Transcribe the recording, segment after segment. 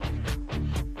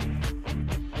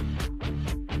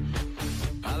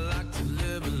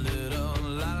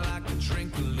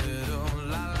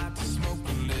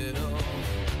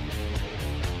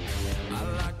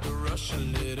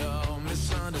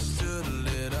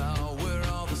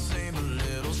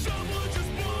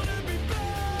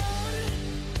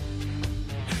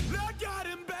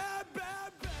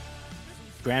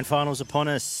Grand finals upon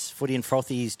us. Footy and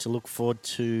frothies to look forward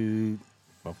to,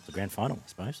 well, the grand final, I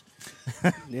suppose.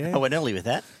 Yeah. I went early with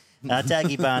that.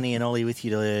 Daggy, Barney and Ollie with you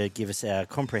to give us our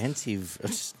comprehensive... I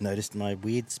just noticed my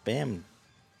weird spam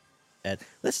ad.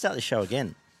 Let's start the show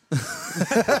again. It's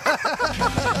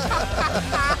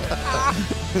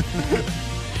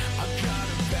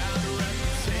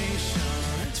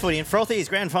Footy and Frothies,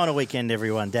 grand final weekend,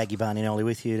 everyone. Daggy, Barney and Ollie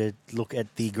with you to look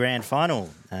at the grand final,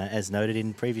 as noted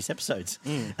in previous episodes.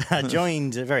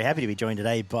 Very happy to be joined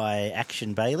today by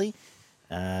Action Bailey,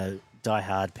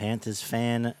 diehard Panthers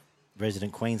fan,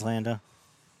 resident Queenslander.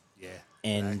 Yeah.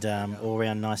 And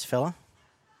all-round nice fella.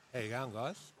 How you going,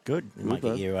 guys? Good. You might get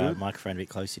bud. your Good. microphone a bit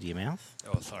closer to your mouth.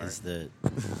 Oh, sorry.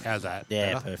 How's that?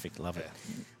 Yeah, Better? perfect. Love it.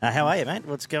 How are you, mate?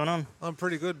 What's going on? I'm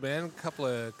pretty good, man. Couple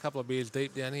of beers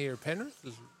deep down here at Penrith.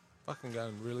 It's fucking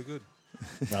going really good.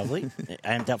 Lovely.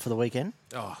 Amped up for the weekend?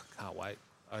 Oh, can't wait.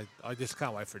 I just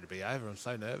can't wait for it to be over. I'm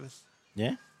so nervous.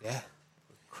 Yeah? Yeah.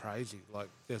 Crazy. Like,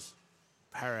 just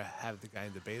Para have the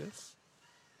game to beat us.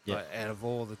 Yeah. Like, out of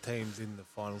all the teams in the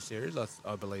final series, I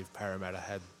believe Parramatta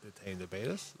had the team to beat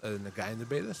us, and the game to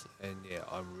beat us. And, yeah,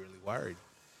 I'm really worried,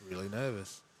 really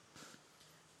nervous.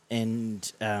 And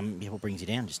what brings you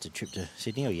down? Just a trip to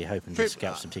Sydney, or are you hoping to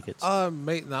scalp some tickets? I'm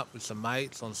meeting up with some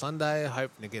mates on Sunday,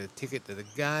 hoping to get a ticket to the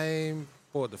game.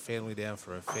 Brought the family down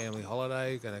for a family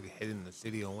holiday. Going to head in the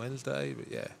city on Wednesday.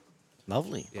 But, yeah.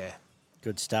 Lovely. Yeah.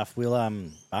 Good stuff. Will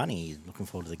Barney, looking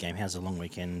forward to the game. How's the long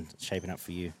weekend shaping up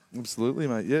for you? Absolutely,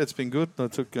 mate. Yeah, it's been good. I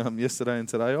took yesterday and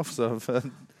today off, so I've had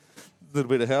a little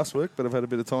bit of housework, but I've had a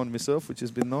bit of time to myself, which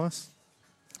has been nice.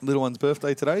 Little one's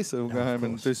birthday today, so we'll go home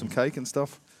and do some cake and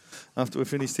stuff after we're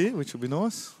finished here, which will be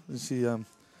nice. She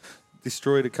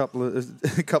destroyed a couple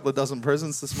of dozen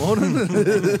presents this morning.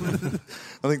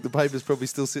 I think the paper's probably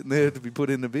still sitting there to be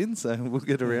put in the bin, so we'll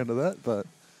get around to that. But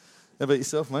how about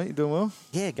yourself, mate? You doing well?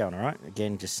 Yeah, going all right.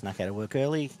 Again, just snuck out of work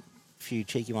early. A few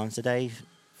cheeky ones today.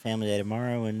 Family day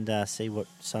tomorrow, and see what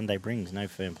Sunday brings. No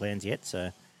firm plans yet, so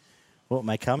what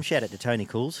may come. Shout out to Tony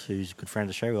Cools, who's a good friend of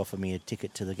the show, who offered me a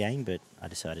ticket to the game, but I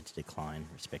decided to decline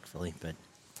respectfully. But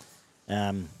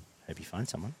hope you find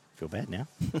someone. Feel bad now.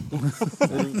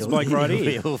 Spike right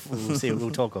here. We'll see.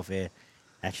 We'll talk off air.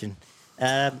 Action.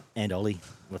 And Ollie,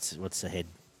 what's ahead?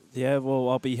 Yeah, well,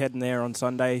 I'll be heading there on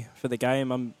Sunday for the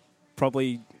game. I'm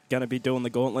probably going to be doing the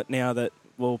gauntlet now that,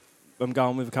 I'm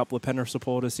going with a couple of Penrith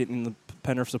supporters sitting in the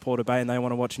Penrith supporter bay, and they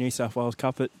want to watch New South Wales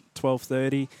Cup at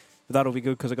 12:30. But that'll be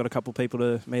good because I've got a couple of people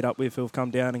to meet up with who have come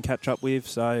down and catch up with,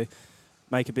 so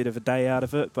make a bit of a day out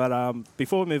of it. But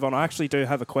before we move on, I actually do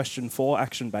have a question for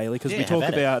Action Bailey, because we talk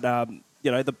about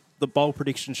the bowl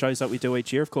prediction shows that we do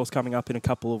each year, of course, coming up in a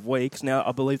couple of weeks. Now,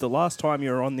 I believe the last time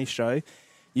you were on this show,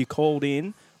 you called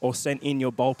in or sent in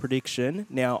your bowl prediction.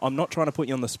 Now, I'm not trying to put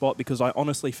you on the spot because I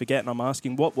honestly forget, and I'm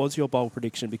asking, what was your bowl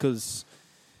prediction? Because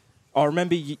I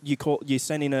remember you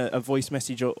sent in a voice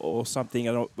message or something,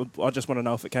 and I just want to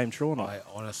know if it came true or not. I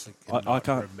honestly I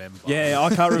can't remember. Yeah,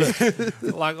 I can't remember.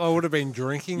 Like, I would have been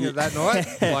drinking that night.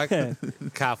 Like,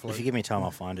 couple If you give me time, I'll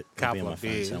find it. It'll be on Couple my of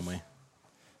phone beers. somewhere.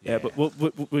 Yeah, but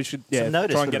we should Some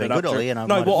notice try and get would it have been up. good, Ollie, and I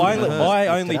No, might well, have I looked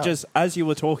only it up. just, as you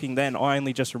were talking then, I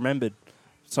only just remembered.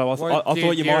 So I thought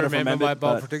you might have remembered. my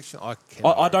bowl but prediction? I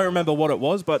don't remember what it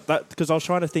was, but that because I was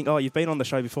trying to think. Oh, you've been on the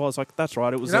show before. I was like, that's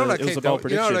right. It was You know what it was a bold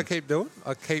You know prediction. what I keep doing?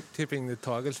 I keep tipping the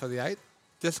Tigers for the 8,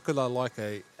 just because I like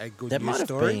a good That news might have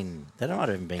story. been. That might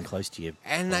have been close to you.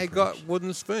 And they got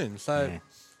wooden spoons. So,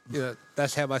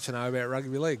 that's how much I know about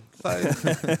rugby league. So,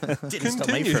 Didn't stop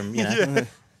me from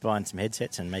buying some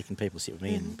headsets and making people sit with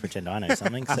me and pretend I know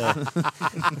something. So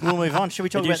we'll move on. Should we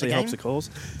talk It about the usually game? helps the calls.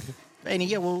 And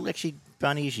yeah, well, actually,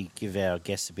 Barney, usually give our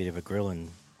guests a bit of a grill and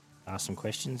ask some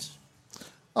questions.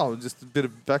 Oh, just a bit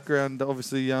of background.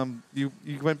 Obviously, you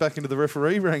went back into the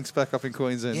referee ranks back up in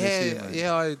Queensland this year, mate.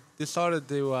 Yeah. I decided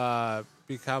to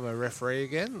become a referee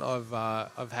again.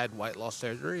 I've had weight loss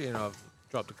surgery and I've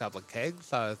dropped a couple of kegs,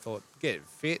 so I thought get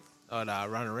fit. I'd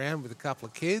run around with a couple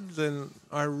of kids, and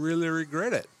I really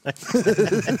regret it.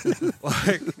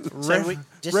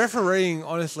 Refereeing,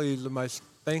 honestly, is the most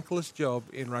thankless job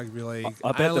in rugby league.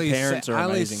 I bet the parents are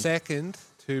only amazing. second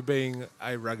to being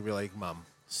a rugby league mum.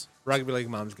 Rugby league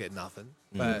mums get nothing,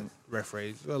 but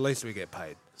referees, well, at least we get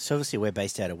paid. So obviously, we're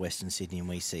based out of Western Sydney, and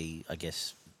we see, I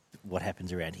guess, what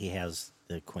happens around here. How's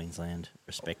the Queensland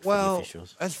respect for the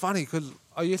officials? It's funny because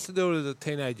I used to do it as a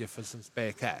teenager for some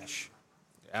spare cash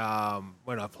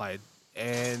when I played,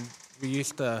 and we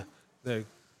used to the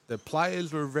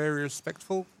players were very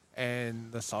respectful,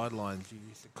 and the sidelines you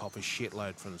used to cop a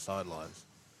shitload from the sidelines.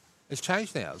 It's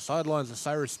changed now. The sidelines are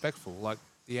so respectful. Like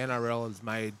the NRL has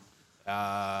made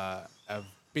a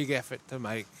big effort to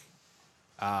make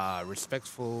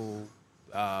respectful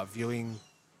viewing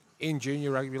in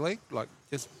junior rugby league. Like,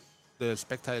 just the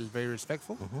spectators very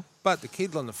respectful. But the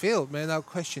kids on the field, man, they'll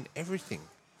question everything.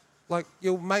 Like,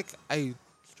 you'll make a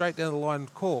straight down the line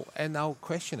call and they'll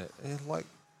question it. And it's like,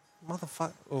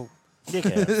 motherfucker. Oh,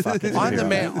 I'm the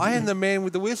man. I am the man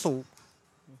with the whistle.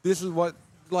 This is what,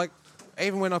 like,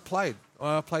 even when I played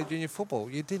junior football,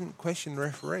 you didn't question the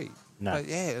referee. No. But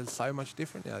yeah, it's so much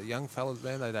different now. Young fellas,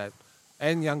 man, they don't,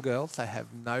 and young girls, they have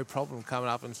no problem coming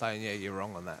up and saying, yeah, you're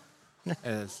wrong on that.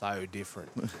 And it's so different.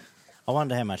 I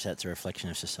wonder how much that's a reflection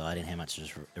of society and how much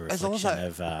is a reflection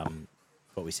of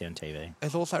what we see on TV.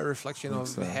 It's also a reflection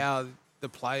of how the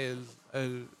players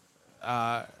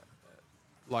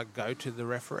like go to the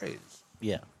referees.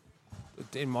 Yeah.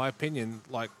 In my opinion,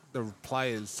 like, the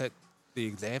players set the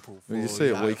example for, Well, you see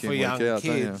it week in, for week young out, don't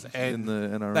you, kids, in and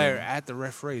the NRL. they're at the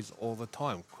referees all the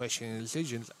time, questioning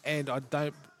decisions. And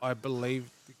I believe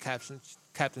the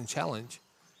captain challenge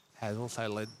has also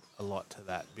led a lot to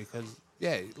that, because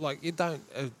like, you don't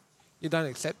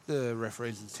accept the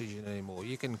referee's decision anymore.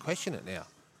 You can question it now,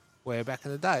 where back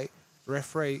in the day, the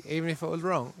referee, even if it was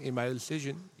wrong, he made a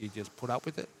decision, you just put up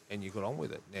with it and you got on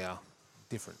with it. Now,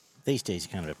 different. These days, you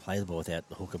can't even play the ball without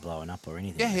the hooker blowing up or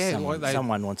anything. Yeah,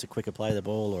 Someone wants a quicker play of the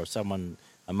ball, or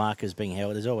a marker's being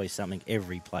held. There's always something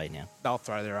every play now. They'll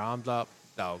throw their arms up.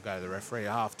 They'll go to the referee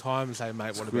at half time and say,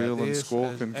 mate, what Squeal about and this?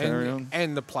 squawk and carry on.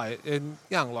 And the play, and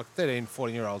young, like 13,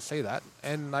 14-year-olds see that,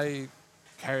 and they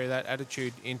carry that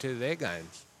attitude into their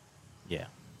games. Yeah.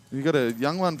 You got a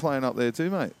young one playing up there too,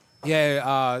 mate.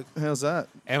 Yeah. How's that?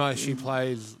 Emma, she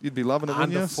plays You'd be loving it,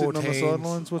 wouldn't under you? Sitting on the 14s.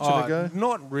 sidelines watching it go?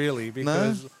 Not really,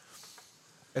 because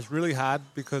it's really hard,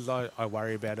 because I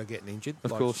worry about her getting injured.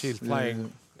 Of like, course, she's yeah,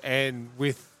 playing, and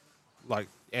with, like,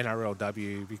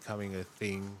 NRLW becoming a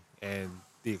thing and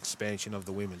the expansion of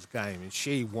the women's game, and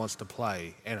she wants to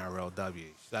play NRLW.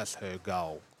 That's her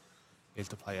goal, is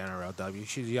to play NRLW.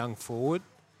 She's a young forward,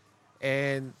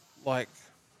 and, like,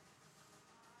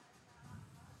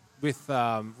 with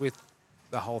the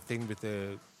whole thing with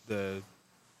the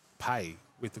pay,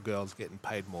 with the girls getting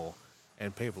paid more,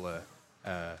 and people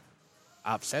are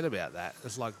upset about that.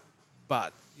 It's like,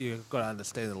 but you've got to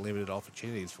understand the limited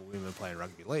opportunities for women playing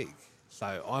rugby league.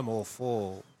 So I'm all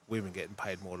for women getting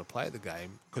paid more to play the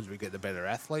game, because we get the better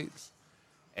athletes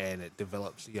and it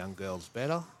develops the young girls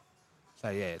better. So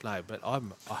yeah, no, but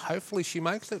hopefully she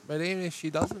makes it. But even if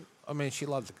she doesn't, I mean, she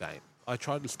loves the game. I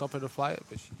tried to stop her to play it,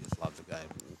 but she just loves the game.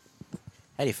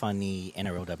 How do you find the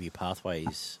NRLW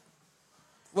pathways?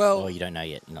 Well, Or you don't know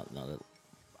yet?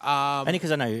 Only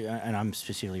because I know, and I'm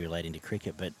specifically relating to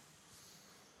cricket, but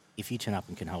if you turn up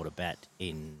and can hold a bat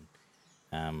in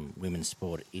women's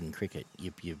sport in cricket,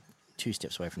 you're 2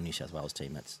 steps away from New South Wales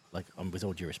team. That's like, with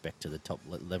all due respect to the top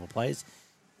level players,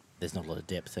 there's not a lot of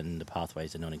depth and the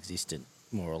pathways are non-existent,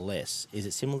 more or less. Is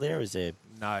it similar there? Or is there?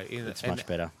 No, it's much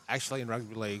better. Actually, in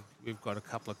rugby league, we've got a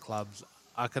couple of clubs.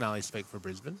 I can only speak for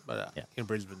Brisbane, but in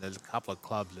Brisbane, there's a couple of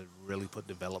clubs that really put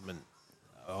development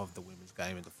of the women's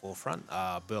game in the forefront.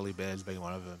 Burleigh Bears being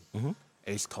one of them,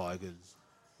 East Tigers,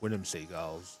 Wynnum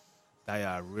Seagulls. They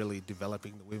are really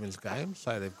developing the women's game,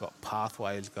 so they've got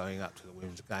pathways going up to the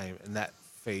women's game, and that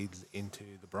feeds into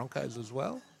the Broncos as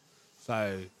well.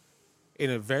 So in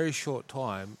a very short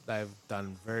time, they've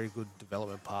done very good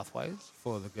development pathways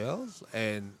for the girls,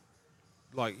 and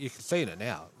like, you can see it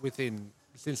now,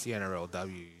 since the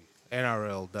NRLW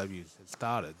has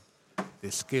started,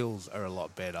 their skills are a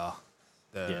lot better,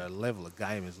 the level of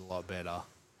game is a lot better,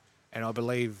 and I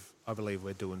believe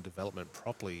we're doing development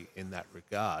properly in that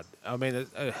regard. I mean,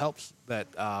 it helps that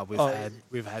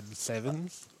we've had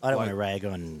sevens. I don't want to rag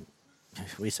on.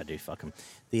 Yes, I do. Fuck them.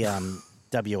 The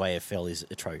WAFL is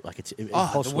atrocious. Like, it's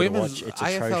impossible to watch. It's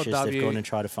atrocious. They've gone and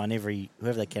tried to find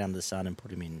whoever they can under the sun and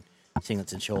put them in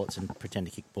singlets and shorts and pretend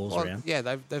to kick balls around. Yeah,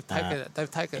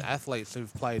 they've taken athletes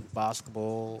who've played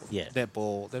basketball,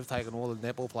 netball. They've taken all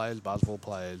the netball players, basketball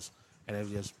players, and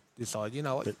they've just decided, you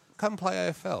know what, come play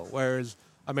AFL. Whereas,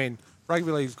 I mean,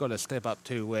 rugby league's got to step up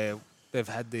too, where they've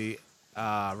had the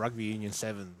Rugby Union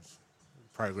Sevens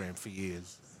program for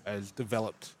years, has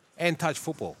developed, and touch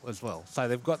football as well. So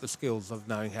they've got the skills of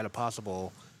knowing how to pass a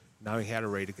ball, knowing how to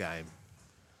read a game.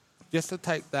 Just to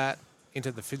take that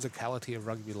into the physicality of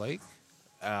rugby league,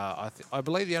 I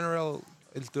believe the NRL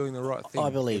is doing the right thing. I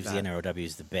believe the NRLW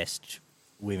is the best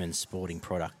women's sporting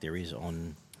product there is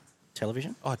on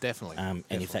television. Oh, definitely. And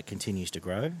if that continues to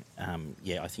grow, I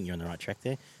think you're on the right track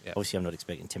there. Yep. Obviously, I'm not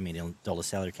expecting $10 million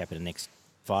salary cap in the next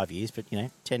 5 years, but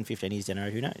 10, 15 years down the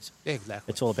road, who knows? Yeah,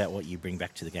 exactly. It's all about what you bring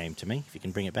back to the game. To me, if you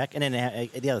can bring it back, and then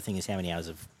the other thing is how many hours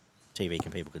of TV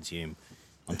can people consume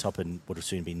on top of what will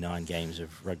soon be 9 games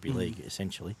of rugby league,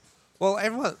 essentially. Well,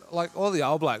 everyone, like all the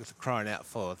old blokes are crying out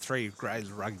for 3 grades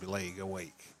of rugby league a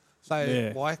week. So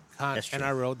Yeah. why can't That's true.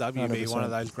 NRLW be 100%. one of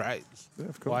those grades? Yeah,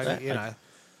 of course. Why,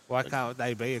 why can't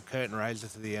they be a curtain raiser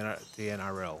to the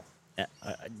NRL?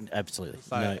 Absolutely.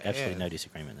 So, Absolutely yeah. no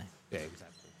disagreement there. Yeah,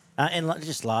 exactly.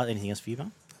 Anything else for you,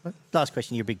 Mark? Last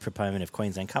question. You're a big proponent of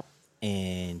Queensland Cup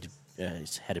and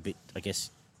it's had a bit, I guess,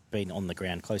 been on the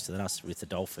ground closer than us with the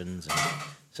Dolphins and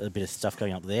so a bit of stuff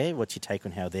going up there. What's your take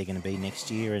on how they're going to be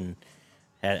next year and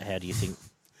how do you think?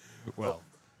 Well,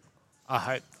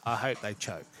 I hope they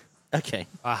choke. Okay.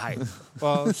 I hate.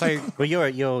 Well, so Well,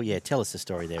 you're tell us the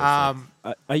story there. Are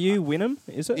you Wynnum,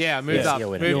 is it? yeah, I moved Yeah, up, you're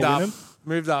winning. moved You're up, winning?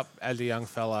 moved up as a young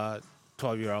fella,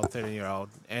 12-year-old, 13-year-old,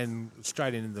 and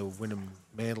straight into the Wynnum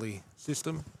Manly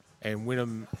system. And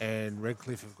Wynnum and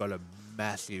Redcliffe have got a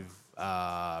massive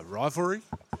rivalry.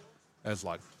 It's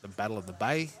like the Battle of the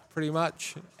Bay, pretty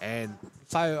much. And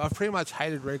so I've pretty much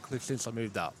hated Redcliffe since I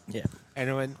moved up. Yeah.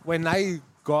 And when they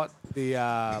got the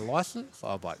license,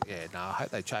 I was like, yeah, no, I hope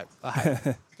they choke.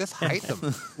 Just hate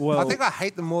them. Well- I think I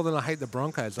hate them more than I hate the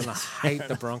Broncos, and I hate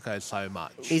the Broncos so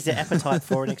much. Is there appetite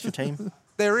for an extra team?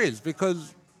 There is,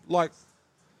 because, like,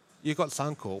 you've got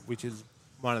Suncorp, which is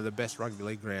one of the best rugby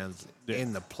league grounds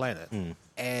in the planet,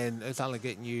 and it's only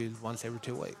getting used once every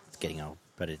 2 weeks. It's getting old,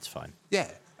 but it's fine. Yeah.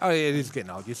 Oh, yeah, it is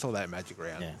getting old. You saw that Magic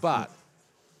Round. Yeah.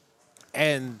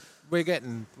 And we're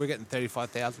getting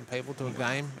 35,000 people to a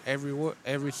game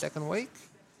every second week.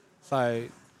 So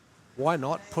why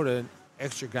not put an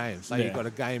extra game? So Yeah. you've got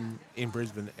a game in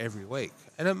Brisbane every week.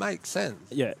 And it makes sense.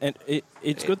 Yeah, and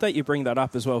it's good that you bring that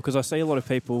up as well, because I see a lot of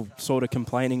people sort of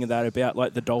complaining about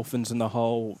like the Dolphins and the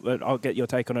whole, I'll get your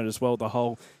take on it as well, the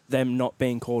whole them not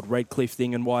being called Redcliffe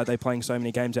thing and why they're playing so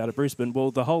many games out of Brisbane. Well,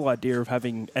 the whole idea of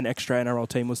having an extra NRL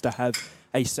team was to have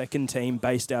a second team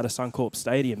based out of Suncorp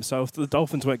Stadium. So if the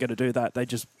Dolphins weren't going to do that, they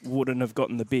just wouldn't have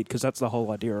gotten the bid, because that's the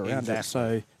whole idea around it. Exactly.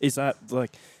 So is that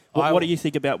like, what do you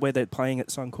think about where they're playing at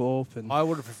Suncorp? And I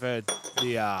would have preferred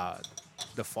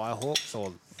the Firehawks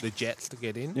or the Jets to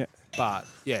get in. Yeah. But,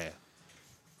 yeah,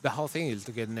 the whole thing is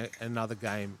to get another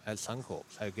game at Suncorp.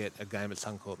 So get a game at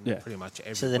Suncorp Yeah. pretty much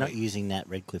every So they're not week. using that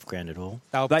Redcliffe ground at all?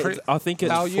 I think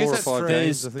it's they'll use 4 or it 5 for-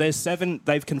 games. I think. There's 7.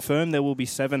 They've confirmed there will be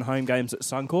 7 home games at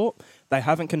Suncorp. They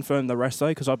haven't confirmed the rest though,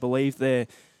 because I believe they're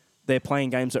playing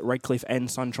games at Redcliffe and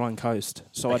Sunshine Coast.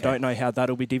 So I Okay. don't know how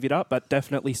that'll be divvied up, but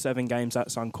definitely 7 games at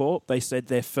Suncorp. They said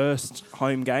their first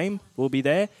home game will be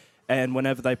there, and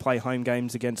whenever they play home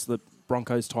games against the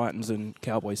Broncos, Titans, and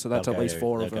Cowboys, so that's They'll at least go-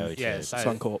 4 of they'll them. go Yeah, to so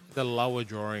Suncorp. the lower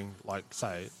drawing, like,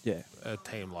 say, Yeah. a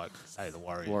team like, say, the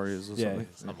Warriors, Warriors or Yeah.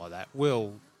 something. like that,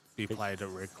 will be played at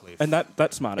Redcliff. And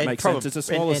that's smart. It makes sense. It's a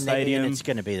smaller stadium. And it's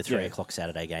going to be the 3 Yeah. o'clock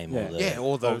Saturday game. Yeah.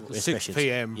 or the especially 6 it's-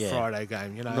 p.m. yeah. Friday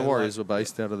game, you know. And the Warriors were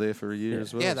based out of there for a year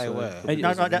as well. Yeah, they so were. it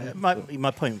No, doesn't-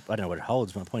 my point, I don't know what it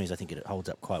holds. My point is I think it holds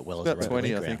up quite well as a About rugby 20,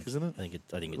 league I think, ground. isn't it? I think I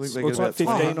it's think Well, they it's get like about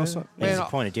 15 or 5, something. there's Man, a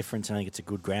point of difference. I think it's a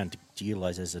good ground to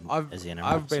utilise as the NRL.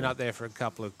 I've been so. up there for a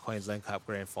couple of Queensland Cup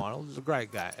grand finals. It's a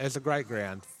great game. It's a great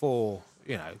ground for,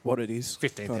 you know, What it is.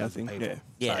 15,000 kind of thing. people.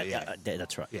 Yeah. Yeah, So,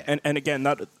 that's right. Yeah. And again,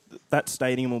 that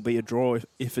stadium will be a draw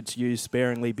if it's used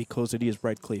sparingly, because it is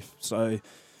Redcliffe. So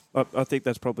I think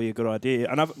that's probably a good idea.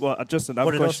 Just another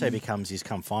What it question. also becomes is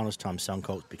come finals time,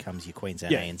 Suncorp becomes your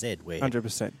Queensland Yeah. ANZ, where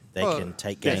 100%. they Well, can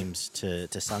take yeah. games to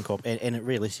Suncorp, and it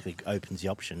realistically opens the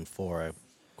option for a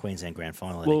Queensland Grand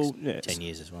Final in Well, the next yes. 10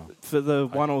 years as well. For the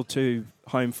 1 or 2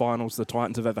 home finals the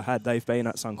Titans have ever had, they've been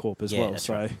at Suncorp as Yeah, well. that's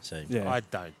So, right. So- yeah. I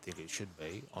don't think it should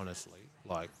be, honestly.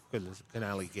 Like, because it can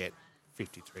only get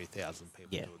 53,000 people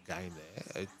Yeah. to a game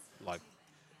there. Like,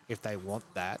 if they want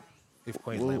that, if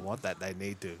Queensland want that, they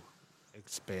need to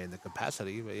expand the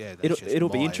capacity. But yeah, that's just It'll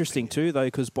be my interesting opinion. too, though,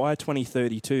 because by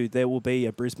 2032 there will be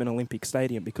a Brisbane Olympic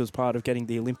Stadium, because part of getting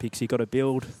the Olympics you've got to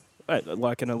build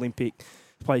like an Olympic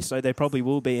place. So there probably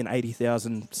will be an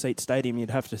 80,000 seat stadium. You'd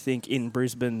have to think in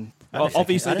Brisbane.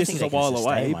 Obviously, this is a while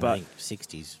away, but I think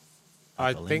 60s.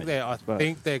 I upper think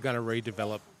limit. they're going to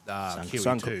redevelop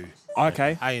QE2.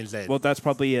 okay. ANZ. Well, that's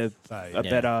probably a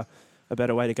So,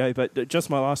 better way to go. But just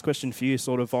my last question for you,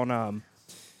 sort of on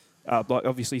like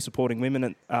obviously supporting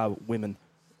women and women.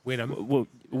 Wynnum. Well,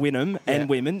 Wynnum Yeah. and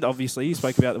women, obviously. You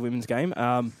spoke about the women's game.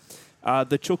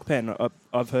 The Chook Pen,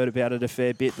 I've heard about it a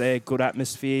fair bit there. Good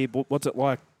atmosphere. What's it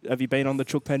like? Have you been on the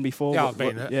Chook Pen before? Yeah, I've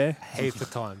been yeah, heaps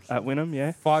of times. at Wynnum,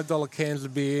 yeah. $5 cans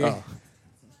of beer. Oh.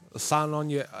 The sun on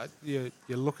you. You're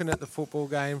looking at the football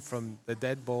game from the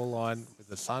dead ball line with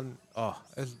the sun. Oh,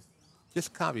 it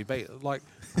just can't be beat. Like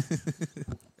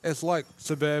it's like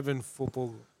suburban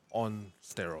football on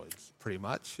steroids, pretty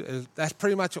much. That's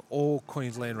pretty much all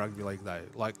Queensland rugby league, though.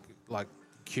 Like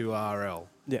QRL.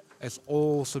 Yeah. It's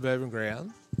all suburban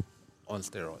grounds on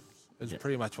steroids. It's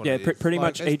pretty much what it is. Pretty Like,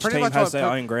 much it's each pretty team much has what their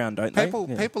own ground, don't people,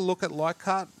 they? Yeah. People look at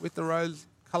Leichhardt with the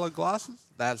rose-coloured glasses.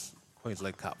 That's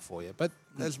Queensland Cup for you. But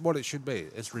that's what it should be.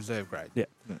 It's reserve grade. Yeah.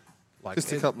 Like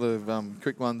Just a couple of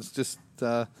quick ones. Just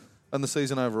on the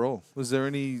season overall, was there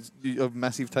any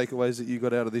massive takeaways that you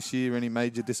got out of this year? Any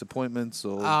major disappointments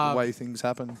or the way things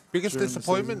happen? Biggest during the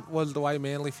disappointment was the way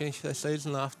Manly finished their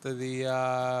season after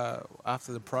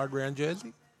the Pride Round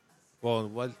jersey. Well,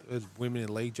 it was Women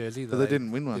in League jersey. But they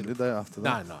didn't win one, did they, after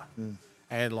that? No.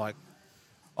 And, like,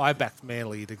 I backed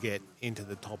Manly to get into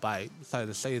the top 8, so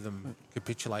to see them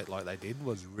capitulate like they did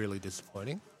was really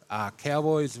disappointing.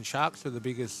 Cowboys and Sharks were the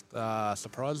biggest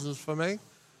surprises for me.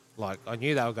 Like, I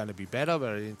knew they were going to be better, but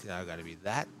I didn't think they were going to be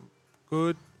that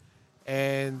good.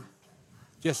 And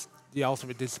just the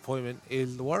ultimate disappointment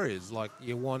is the Warriors. Like,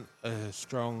 you want a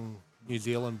strong New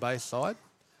Zealand-based side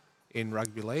in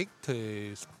rugby league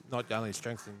to not only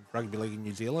strengthen rugby league in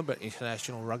New Zealand, but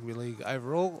international rugby league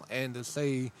overall. And to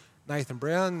see Nathan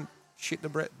Brown shit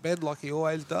the bed like he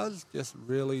always does, just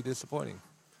really disappointing.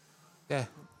 Yeah.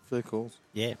 Fair calls.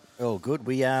 Yeah, all good.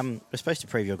 We're supposed to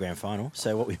preview a grand final,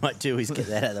 so what we might do is get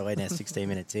that out of the way now, 16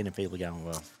 minutes in, and people are going,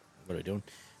 well, what are we doing?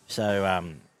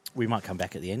 So we might come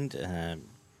back at the end. It'd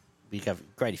be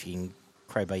great if you can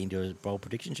crowbar into a bold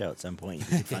prediction show at some point.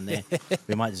 It'd be fun there.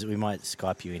 we might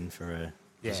Skype you in for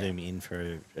Zoom you in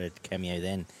for a cameo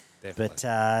then. Definitely.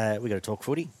 But we got to talk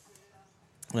footy.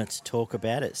 Let's talk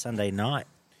about it. Sunday night,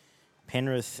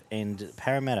 Penrith and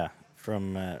Parramatta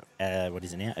from what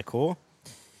is it now? Accor.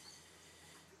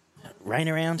 Rain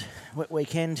around, wet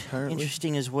weekend, Apparently.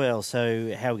 Interesting as well.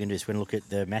 So how are we going to do this? We're going to look at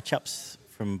the matchups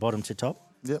from bottom to top?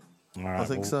 Yep, All right, I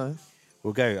think so.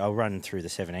 We'll go. I'll run through the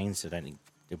 17s, so I don't think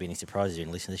there'll be any surprises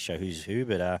in listening to this show who's who.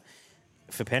 But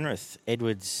for Penrith,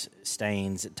 Edwards,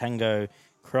 Staines, Tungo,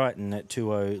 Crichton,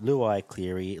 Tuo, Luai,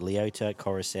 Cleary, Leota,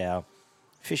 Coruscant,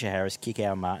 Fisher-Harris,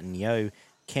 Kikau, Martin, Yo,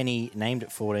 Kenny, named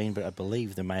at 14, but I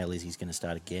believe the male is he's going to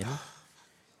start again.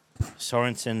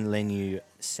 Sorensen, Lenu,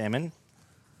 Salmon.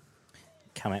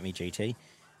 Come at me, GT.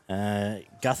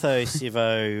 Gutho,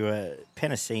 Sivo,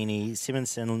 Penasini,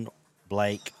 Simonson,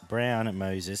 Blake, Brown,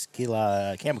 Moses,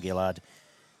 Campbell Gillard,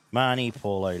 Marnie,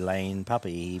 Paulo, Lane,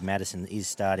 Papi, Madison is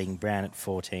starting, Brown at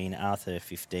 14, Arthur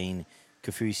 15,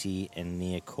 Kafusi and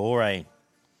Niokore.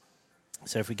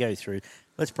 So if we go through,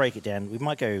 let's break it down. We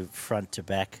might go front to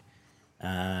back.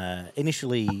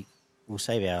 Initially, we'll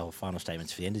save our final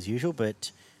statements for the end as usual,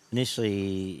 but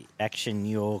initially, Action,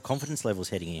 your confidence levels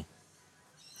heading here?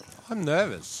 I'm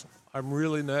nervous. I'm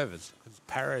really nervous because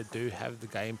Para do have the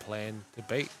game plan to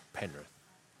beat Penrith.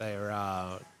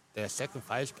 Their second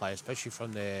phase play, especially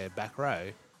from their back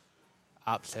row,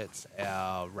 upsets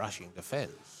our rushing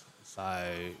defence. So,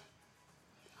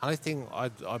 only thing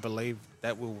I believe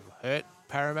that will hurt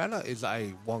Parramatta is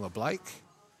a Wonga Blake.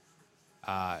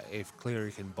 If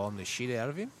Cleary can bomb the shit out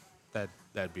of him,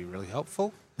 that'd be really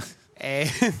helpful. And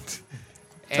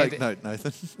Take note,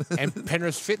 Nathan. and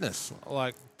Penrith's fitness,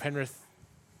 like Penrith,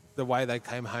 the way they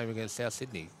came home against South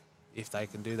Sydney, if they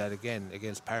can do that again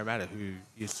against Parramatta, who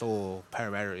you saw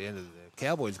Parramatta at the end of the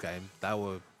Cowboys game, they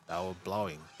were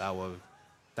blowing. They were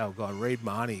going. Reid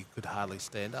Marnie could hardly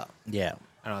stand up. Yeah.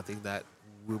 And I think that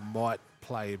might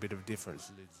play a bit of a difference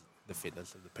in the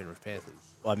fitness of the Penrith Panthers.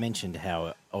 Well, I mentioned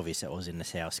how obvious that was in the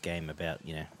South game about,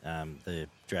 the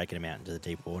dragging them out into the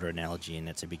deep water analogy, and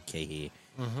that's a big key here.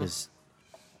 Because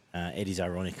Eddie's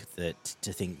ironic to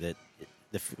think that,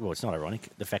 it's not ironic.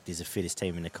 The fact is the fittest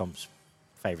team in the comp's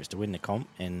favourites to win the comp,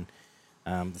 and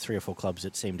the 3 or 4 clubs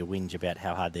that seem to whinge about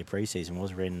how hard their pre-season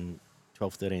was were in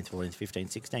 12th, 13th, 14th,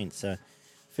 15th, 16th. So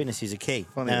fitness is a key.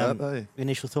 Funny that, eh?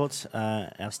 Initial thoughts,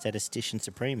 our statistician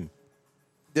supreme.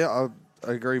 Yeah,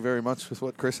 I agree very much with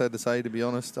what Chris had to say, to be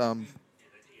honest.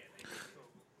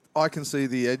 I can see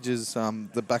the edges,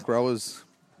 the back rowers,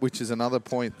 which is another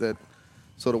point that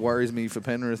sort of worries me for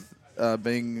Penrith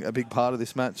being a big part of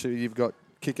this match. You've got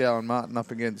Kikau and Martin up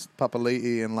against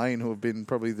Papali'i and Lane, who have been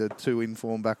probably the 2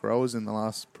 informed back rowers in the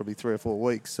last probably 3 or 4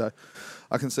 weeks. So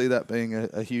I can see that being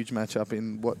a huge matchup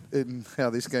in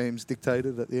how this game's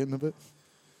dictated at the end of it.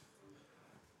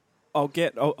 I'll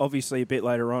get, obviously, a bit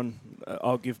later on,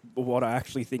 I'll give what I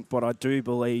actually think, but I do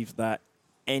believe that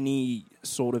any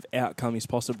sort of outcome is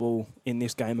possible in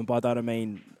this game, and by that I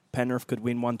mean Penrith could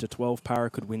win 1-12, Para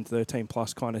could win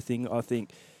 13+ kind of thing. I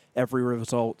think every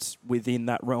result's within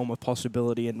that realm of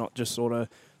possibility and not just sort of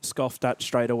scoffed at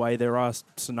straight away. There are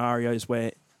scenarios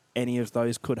where any of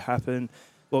those could happen.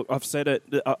 Look, I've said it,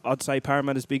 I'd say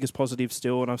Parramatta's biggest positive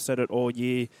still, and I've said it all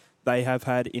year, they have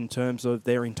had in terms of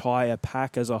their entire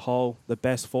pack as a whole, the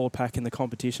best forward pack in the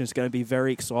competition. Is going to be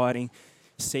very exciting.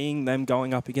 Seeing them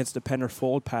going up against a Penrith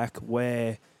forward pack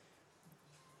where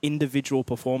individual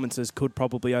performances could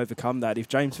probably overcome that. If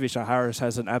James Fisher-Harris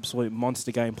has an absolute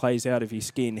monster game, plays out of his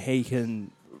skin, he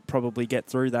can probably get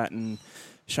through that and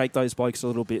shake those blokes a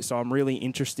little bit. So I'm really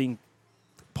interested,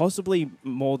 possibly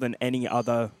more than any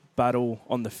other battle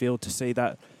on the field, to see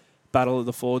that battle of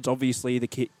the forwards. Obviously,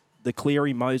 the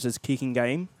Cleary-Moses kicking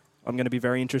game, I'm going to be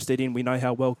very interested in. We know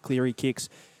how well Cleary kicks.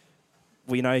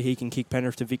 We know he can kick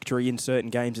Penrith to victory in certain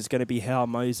games. It's going to be how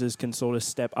Moses can sort of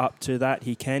step up to that.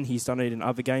 He can. He's done it in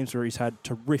other games where he's had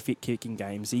terrific kicking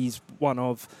games. He's one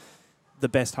of the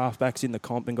best halfbacks in the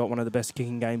comp and got one of the best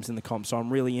kicking games in the comp. So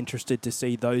I'm really interested to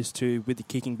see those two with the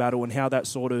kicking battle and how that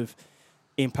sort of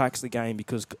impacts the game,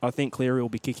 because I think Cleary will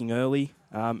be kicking early,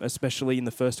 especially in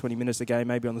the first 20 minutes of the game,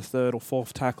 maybe on the third or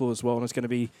fourth tackle as well. And it's going to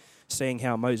be seeing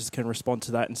how Moses can respond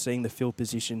to that and seeing the field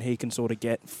position he can sort of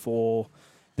get for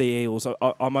the Eels.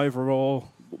 I'm overall,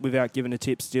 without giving a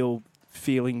tip, still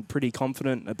feeling pretty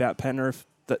confident about Penrith,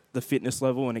 that the fitness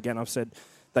level. And again, I've said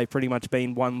they've pretty much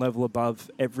been one level above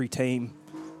every team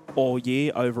all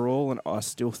year overall, and I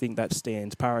still think that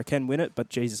stands. Para can win it, but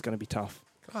geez, it's going to be tough.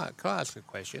 Can I ask a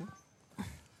question?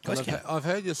 course you can. I've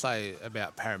heard you say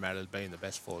about Parramatta being the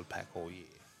best forward pack all year.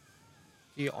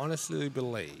 Do you honestly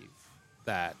believe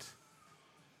that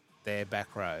their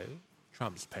back row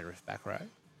trumps Penrith back row?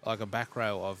 Like a back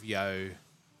row of Yo,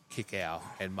 Kikau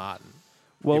and Martin.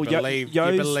 Well, you believe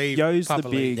Yo's the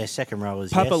Papali'i? big... Their second row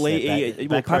is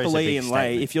Papali'i and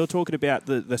Lay. If you're talking about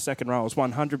the second rows,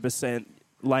 100%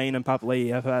 Lane and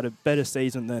Papali'i have had a better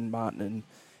season than Martin and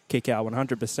Kikau,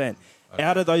 100%. Okay.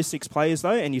 Out of those six players,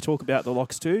 though, and you talk about the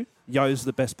locks too, Yo's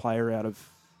the best player out of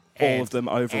all of them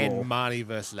overall. And Marnie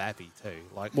versus Appy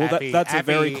too. That's a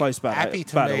very close battle. Appy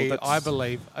to me, I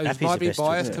believe, it might be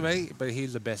biased to me, but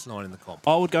he's the best 9 in the comp.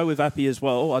 I would go with Appy as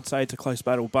well. I'd say it's a close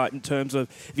battle. But in terms of,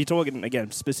 if you're talking,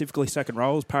 again, specifically second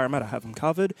rows, Parramatta have them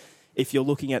covered. If you're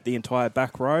looking at the entire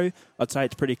back row, I'd say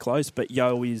it's pretty close, but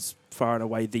Yo is far and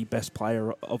away the best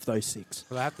player of those six.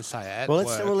 Well, I have to say,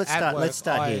 let's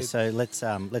start here. So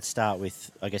let's start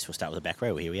with, I guess we'll start with the back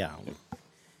row. Here we are.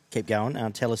 Keep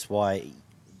going. Tell us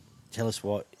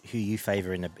who you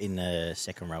favour in the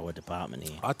second rower department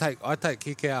here. I take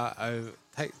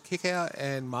Kikau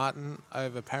and Martin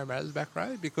over Parramatta's back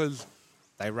row because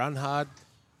they run hard,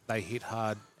 they hit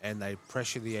hard, and they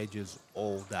pressure the edges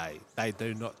all day. They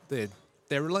do not. They're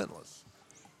relentless.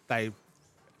 They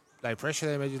pressure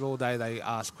their edges all day. They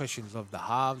ask questions of the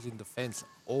halves in defence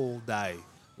all day.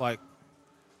 Like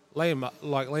Liam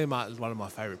Martin is one of my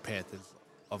favourite Panthers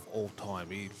of all time.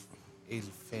 He's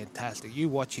fantastic. You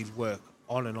watch his work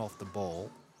on and off the ball.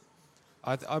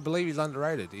 I believe he's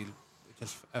underrated. He's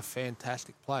just a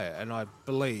fantastic player, and I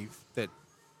believe that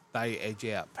they edge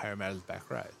out Parramatta's back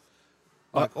row.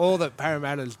 Like all that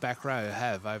Parramatta's back row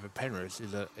have over Penrith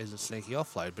is a sneaky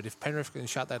offload. But if Penrith can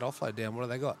shut that offload down, what have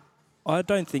they got? I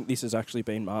don't think this has actually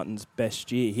been Martin's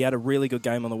best year. He had a really good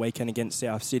game on the weekend against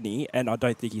South Sydney, and I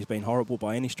don't think he's been horrible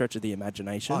by any stretch of the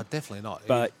imagination. Oh, definitely not.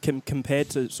 But compared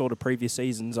to sort of previous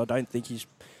seasons, I don't think he's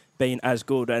been as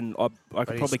good, and I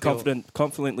could probably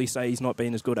confidently say he's not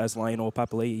been as good as Lane or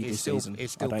Papali'i this season.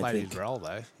 He's still played his role,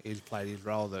 though. He's played his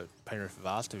role that Penrith have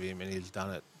asked of him, and he's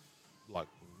done it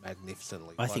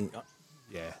magnificently. I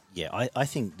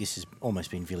think this has almost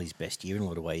been Villy's best year in a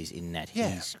lot of ways, in that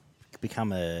he's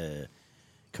become a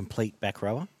complete back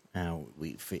rower.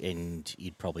 And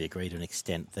you'd probably agree to an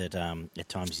extent that at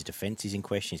times his defence is in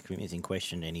question, his commitment is in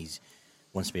question, and he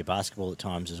wants to be a basketball at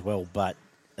times as well. But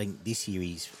I think this year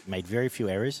he's made very few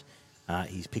errors.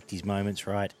 He's picked his moments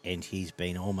right, and he's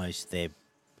been almost their...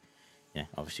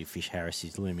 obviously Fish-Harris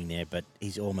is looming there, but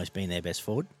he's almost been their best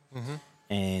forward.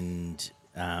 Mm-hmm. And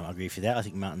I agree with that. I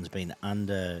think Martin's been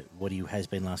under what he has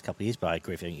been the last couple of years, but I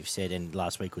agree with everything you've said, and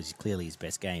last week was clearly his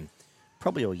best game,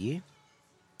 probably all year,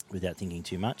 without thinking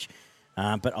too much.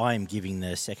 But I am giving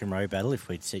the second row battle, if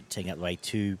we're taking out the way,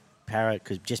 to Parra,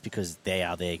 because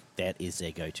that is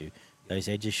their go-to. Those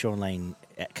edges, Sean Lane,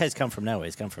 has come from nowhere.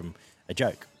 It's come from a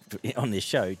joke on this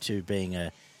show to being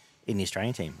in the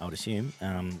Australian team, I would assume.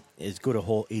 As good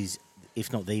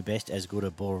if not the best, as good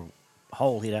a ball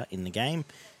hole hitter in the game.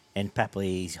 And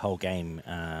Papali'i's whole game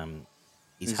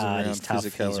is hard, he's tough,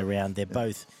 he's around. They're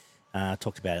both,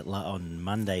 talked about it on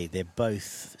Monday, they're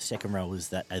both second rowers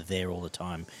that are there all the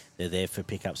time. They're there for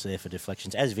pickups, they're there for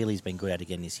deflections, as Villy's been good at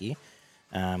again this year.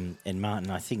 And Martin,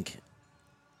 I think,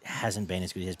 hasn't been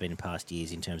as good as he has been in past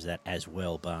years in terms of that as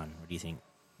well. Barn, what do you think?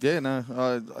 Yeah, no,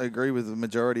 I agree with the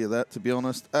majority of that, to be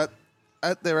honest. At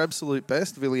at their absolute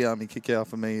best, Viliami Kikau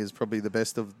for me is probably the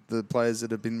best of the players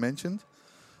that have been mentioned.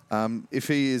 If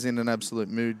he is in an absolute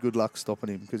mood, good luck stopping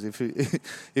him, because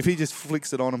if he just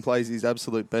flicks it on and plays his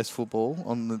absolute best football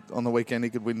on the weekend, he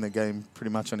could win the game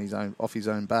pretty much off his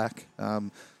own back.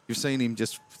 You've seen him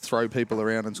just throw people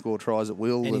around and score tries at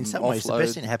will. And in some ways, the offload.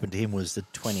 best thing that happened to him was the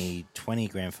 2020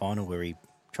 grand final where he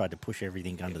tried to push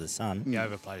everything under the sun. He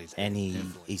overplayed his And head,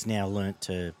 definitely. he's now learnt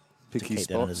to Pick his keep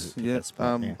that under spots. that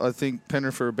spot. I think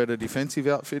Penrith are a better defensive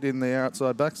outfit in their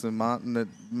outside backs than Martin.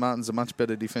 Martin's a much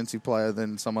better defensive player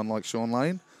than someone like Sean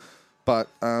Lane. But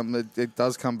it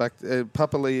does come back.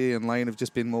 Papali'i and Lane have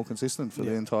just been more consistent for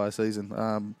the entire season.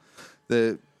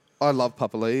 I love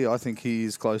Papali'i. I think he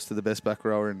is close to the best back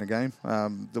rower in the game.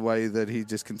 The way that he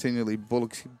just continually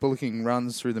bullocking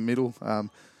runs through the middle.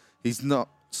 He's not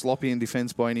sloppy in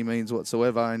defence by any means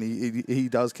whatsoever, and he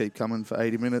does keep coming for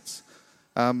 80 minutes.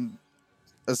 As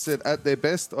I said, at their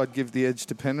best, I'd give the edge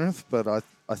to Penrith, but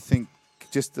I think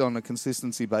just on a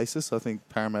consistency basis, I think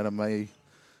Parramatta may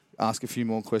ask a few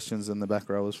more questions than the back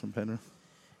rowers from Penrith.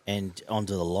 And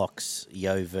onto the locks,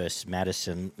 Yo versus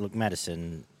Madison. Look,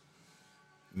 Madison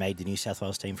made the New South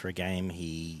Wales team for a game.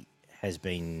 He has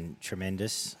been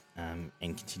tremendous and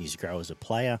continues to grow as a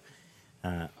player.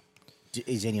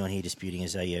 Is anyone here disputing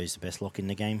as Yo's the best lock in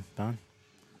the game, Barn?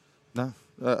 No.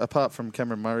 Apart from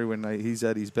Cameron Murray when he's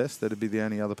at his best, that'd be the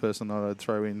only other person that I'd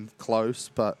throw in close.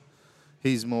 But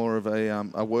he's more of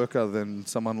a worker than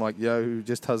someone like Yo, who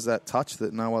just has that touch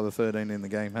that no other 13 in the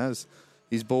game has.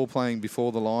 He's ball playing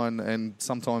before the line and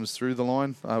sometimes through the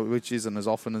line, which isn't as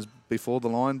often as before the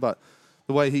line. But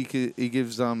the way he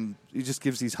just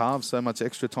gives his halves so much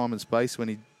extra time and space when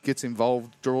he gets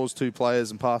involved, draws two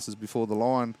players and passes before the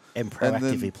line. And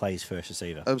proactively plays first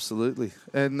receiver. Absolutely.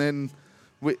 And then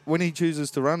when he chooses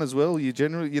to run as well, you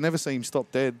never see him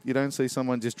stop dead. You don't see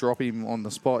someone just drop him on the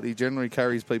spot. He generally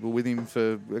carries people with him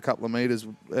for a couple of metres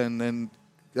and then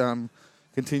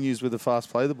continues with the fast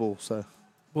play the ball. So,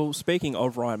 Well, speaking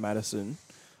of Ryan Madison,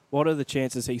 what are the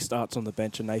chances he starts on the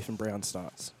bench and Nathan Brown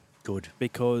starts? Good.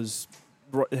 Because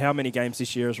how many games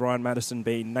this year has Ryan Madison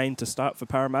been named to start for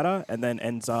Parramatta and then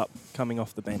ends up coming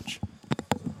off the bench?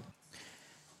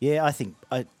 Yeah, I think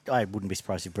I wouldn't be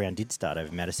surprised if Brown did start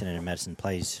over Madison and Madison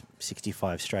plays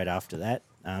 65 straight after that,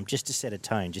 just to set a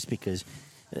tone, just because...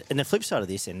 And the flip side of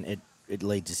this, and it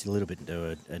leads us a little bit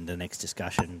into the next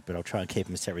discussion, but I'll try and keep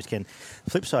them as separate as can. The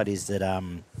flip side is that,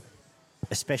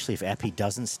 especially if Appy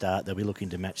doesn't start, they'll be looking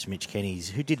to match Mitch Kenny's,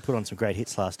 who did put on some great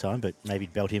hits last time, but maybe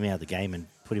belt him out of the game and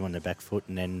put him on the back foot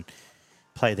and then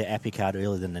play the Appy card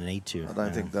earlier than they need to. I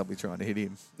don't think they'll be trying to hit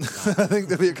him. I think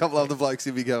there'll be a couple other blokes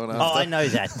he'll be going after. Oh, I know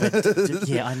that, but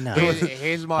yeah, I know.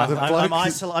 Here's my...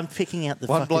 I'm picking out the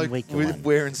one fucking bloke weaker one.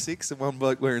 wearing 6 and one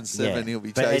bloke wearing 7. He'll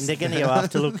be chasing. And they're going to go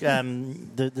after, look,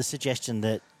 the suggestion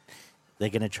that they're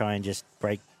going to try and just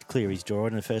clear his jaw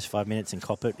in the first 5 minutes and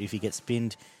cop it if he gets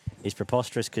spinned is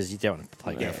preposterous, because you don't want to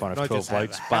play in front of 12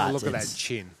 blokes. Have a look at that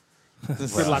chin.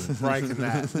 Good luck breaking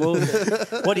that. Well,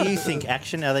 what do you think,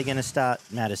 Action? Are they going to start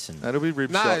Madison? That'll be rib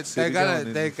No, shots. they're He'll gonna-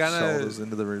 be going shoulders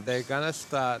into the ribs. They're going to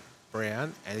start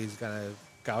Brown, and he's going to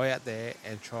go out there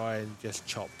and try and just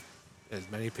chop as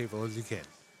many people as he can.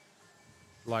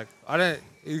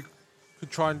 You could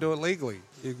try and do it legally.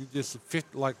 You could just,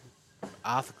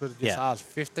 Arthur could have just asked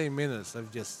 15 minutes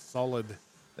of just solid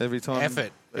Every time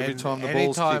effort. Every And time the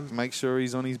ball's anytime- kicked, make sure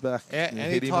he's on his back.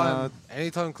 Hit him hard.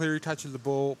 Anytime Cleary touches the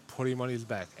ball, put him on his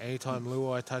back. Anytime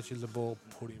Luai touches the ball,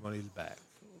 put him on his back.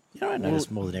 You know, I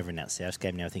noticed more than ever in that South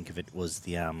game now I think of it was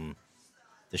the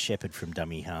Shepherd from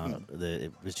Dummy Half.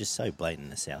 It was just so blatant in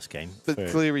the South game. But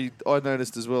Cleary, I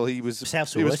noticed as well, he was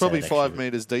Souths were he was worse probably at it, 5 actually.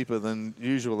 metres deeper than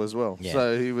usual as well. Yeah.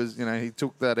 So he was, he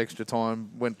took that extra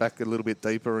time, went back a little bit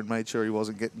deeper and made sure he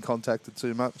wasn't getting contacted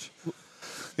too much.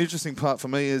 The interesting part for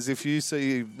me is if you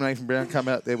see Nathan Brown come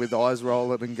out there with eyes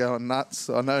rolling and going nuts,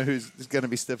 I know who's going to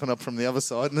be stepping up from the other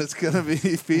side, and it's going to be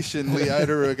Fish and Leota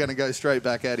who are going to go straight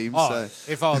back at him. Oh,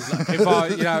 So if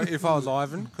I was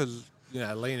Ivan, because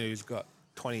Lino's got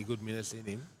 20 good minutes in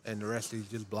him, and the rest he's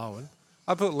just blowing,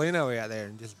 I'd put Lino out there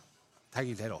and just take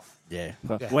his head off. Yeah.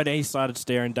 When he started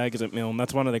staring daggers at Milne,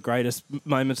 that's one of the greatest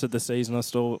moments of the season I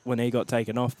saw when he got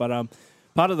taken off. But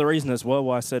part of the reason as well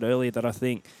why I said earlier that I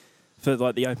think for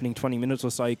the opening 20 minutes or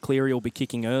so, Cleary will be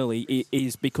kicking early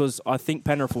is because I think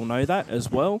Penrith will know that as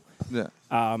well. yeah.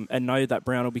 And know that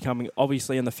Brown will be coming,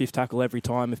 obviously, in the fifth tackle every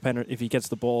time. If he gets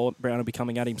the ball, Brown will be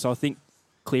coming at him. So I think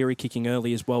Cleary kicking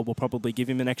early as well will probably give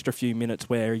him an extra few minutes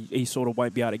where he sort of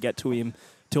won't be able to get to him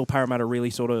till Parramatta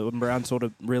Brown sort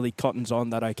of really cottons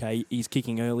on that, okay, he's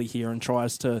kicking early here and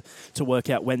tries to work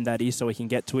out when that is so he can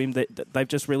get to him. They've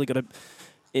just really got to...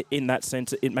 in that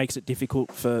sense, it makes it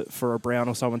difficult for a Brown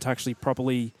or someone to actually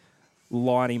properly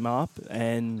line him up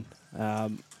and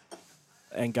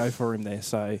go for him there.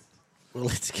 So, Well,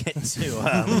 let's get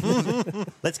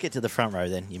to the front row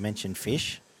then. You mentioned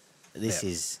Fish. This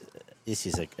is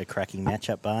a cracking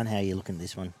matchup, Barn. How are you looking at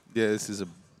this one? Yeah, this is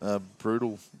a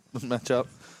brutal matchup.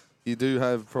 You do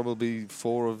have probably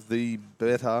four of the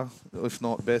better, if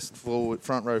not best,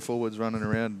 front row forwards running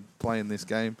around playing this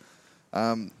game.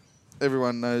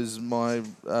 Everyone knows my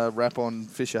rap on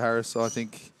Fisher Harris. I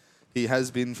think he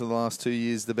has been for the last 2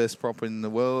 years the best prop in the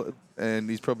world, and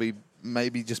he's probably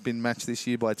maybe just been matched this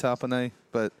year by Tarpanay,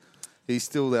 but he's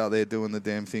still out there doing the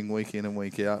damn thing week in and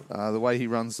week out. The way he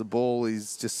runs the ball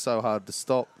is just so hard to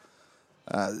stop.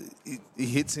 He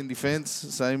hits in defence,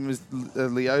 same as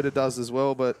Leota does as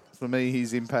well, but for me,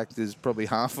 his impact is probably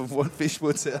half of what Fish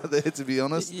puts out there, to be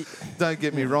honest. Don't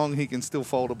get me wrong, he can still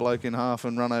fold a bloke in half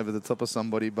and run over the top of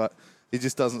somebody, but he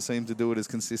just doesn't seem to do it as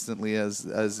consistently as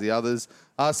the others.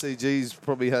 RCG's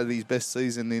probably had his best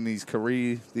season in his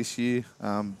career this year.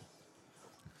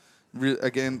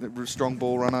 Again, strong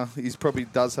ball runner. He probably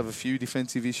does have a few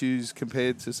defensive issues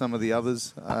compared to some of the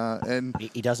others. And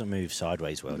He doesn't move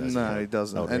sideways well, does he? no, he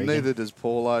doesn't. Old And Regan. neither does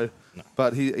Paulo. No.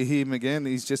 But him again,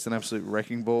 he's just an absolute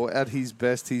wrecking ball. At his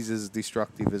best, he's as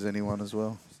destructive as anyone as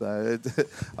well. So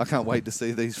I can't wait to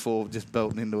see these four just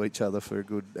belting into each other for a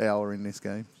good hour in this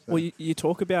game. So. well, you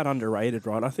talk about underrated,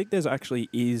 right? I think there's actually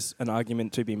is an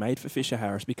argument to be made for Fisher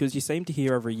Harris because you seem to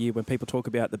hear every year when people talk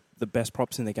about the best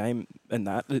props in the game and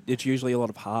that, it's usually a lot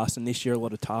of Haas and this year a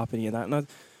lot of Tarpany and that. And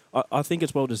I think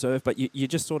it's well deserved, but you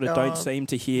just sort of don't seem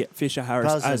to hear Fisher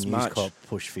Harris Buzz as and much. News Corp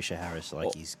push Fisher Harris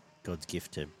like he's God's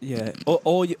gift to. Yeah,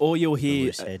 or you'll hear,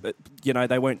 Lewis head.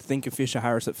 they won't think of Fisher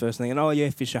Harris at first thing, and oh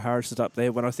yeah, Fisher Harris is up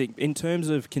there. When I think in terms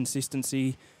of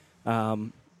consistency,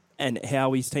 and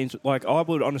how his teams, like I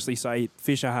would honestly say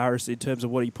Fisher Harris in terms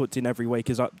of what he puts in every week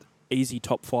is up easy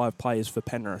top 5 players for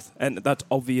Penrith, and that's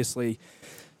obviously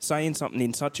saying something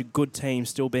in such a good team,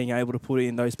 still being able to put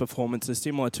in those performances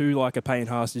similar to like a Payne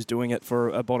Haas is doing it for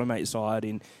a bottom 8 side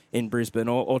in Brisbane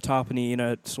or Tarpany in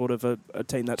a sort of a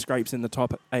team that scrapes in the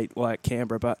top 8 like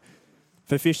Canberra. But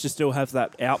for Fish to still have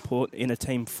that output in a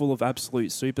team full of absolute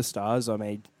superstars, I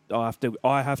mean,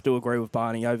 I have to agree with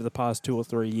Barney over the past 2 or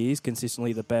 3 years,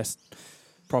 consistently the best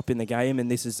prop in the game,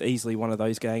 and this is easily one of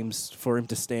those games for him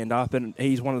to stand up. And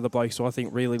he's one of the blokes who I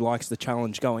think really likes the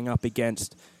challenge going up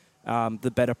against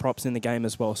the better props in the game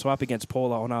as well. So up against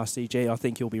Paulo on RCG, I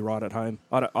think he'll be right at home.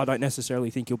 I don't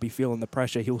necessarily think he'll be feeling the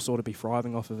pressure. He'll sort of be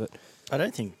thriving off of it. I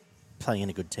don't think playing in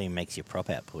a good team makes your prop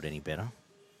output any better.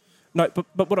 No,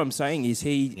 but what I'm saying is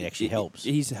It actually helps.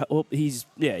 He's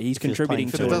contributing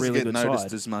for But to it a doesn't really get good noticed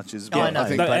side. as much as I know. I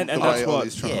think And the that's way what-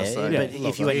 Ollie's trying to Yeah, say. but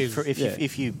Look,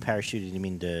 if you parachuted him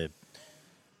into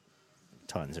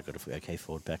Titans, have got a okay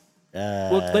forward back.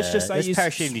 Well, let's just say let's you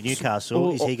parachute him to Newcastle.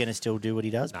 or- is he going to still do what he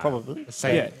does? Probably.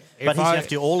 Say, Yeah. if But he's I- going to have to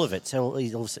do all of it. So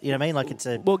he's also, you know what I mean? Like it's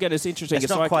a. Well, again, it's interesting. It's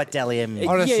not like, quite Dally M.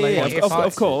 Honestly, yeah, if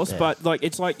of course. Yeah. But like,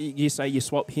 it's like you say you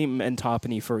swap him and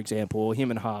Tarpany, for example, or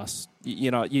him and Haas. You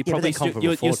know, you but probably they're comparable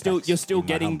forward you're packs, still in my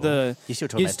getting humble. the You're still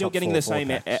talking about top getting four the same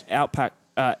forward packs.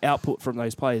 output from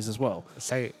those players as well.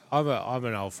 say I'm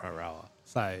an old front rower.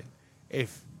 So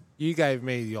if you gave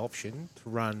me the option to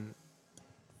run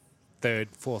third,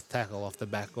 fourth tackle off the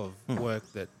back of work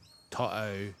that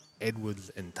Toto,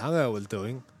 Edwards, and Tungo was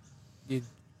doing, you'd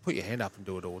put your hand up and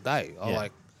do it all day. I Yeah.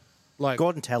 like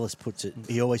Gordon Tallis puts it.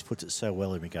 He always puts it so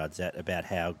well in regards to that about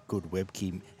how good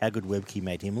Webke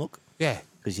made him look. yeah.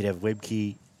 Because you'd have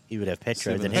Webke, he would have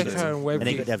Petro, then he Petro got, and Webke. and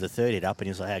he could have the third hit up, and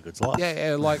he was like, "How good's life?"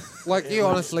 Yeah, like you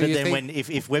honestly. But you then think when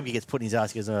if Webke gets put in his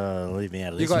ass, he goes, "Oh, leave me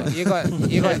out of you this." got one."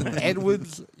 you got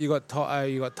Edwards, you got Toto,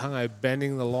 you got Tungo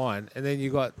bending the line, and then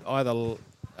you got either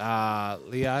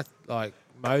Leah, like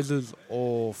Moses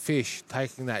or Fish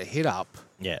taking that hit up.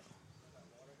 Yeah,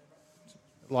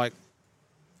 Like,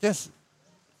 just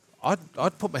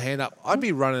I'd put my hand up. I'd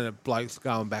be running at blokes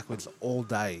going backwards all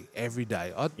day, every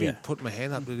day. I'd be Yeah. putting my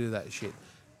hand up to do that shit.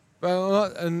 Well,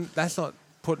 and that's not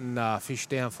putting Fish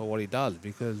down for what he does,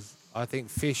 because I think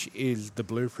Fish is the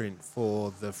blueprint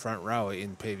for the front rower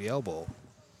in PVL ball.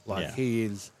 Like Yeah.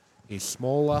 he's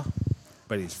smaller,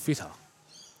 but he's fitter,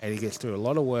 and he gets through a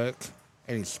lot of work,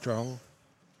 and he's strong.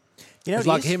 you know, It's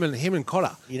what like he is? him and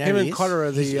Cotter. You know him who and he is? Cotter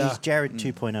are the. He's Jared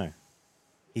 2.0.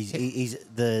 He's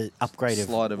the upgrade of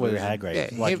Slider Warrior version.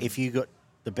 Hargraves. Yeah, like him- if you got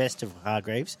the best of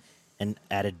Hargraves and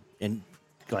added and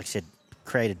like I said,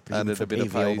 created him Added for a bit of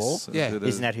PVL ball, pace. Yeah.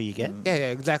 isn't that who you get? yeah,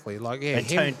 exactly. Like yeah, And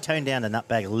him, tone down the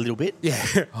nutbag a little bit.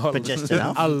 Yeah, But just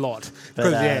enough. a lot. But,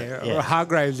 Because yeah.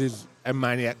 Hargraves is a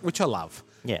maniac, which I love.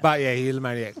 Yeah. But yeah, he's a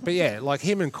maniac. But yeah, like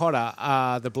him and Cotter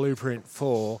are the blueprint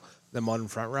for the modern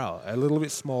front row. A little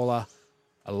bit smaller,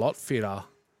 a lot fitter,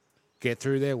 get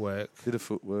through their work, Bit of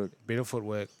footwork.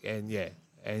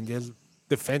 and just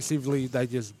defensively they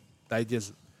just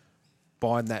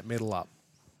bind that middle up.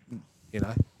 You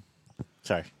know,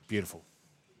 Sorry. beautiful.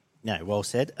 No, well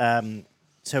said.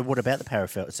 So what about the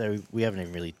Parafel? So we haven't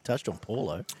even really touched on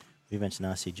Paulo. We mentioned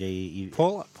RCG.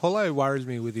 Paulo worries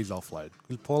me with his offload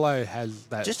because Paulo has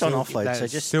that Just on offload, that so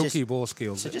just- silky ball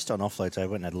skills. So just on offloads, I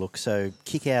went and had a look. So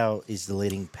Kickow is the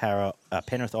leading Penrith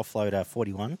offloader,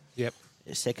 41. Yep.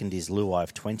 Second is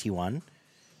Luai, 21.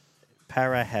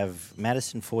 Para have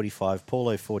Madison, 45,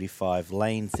 Paulo, 45,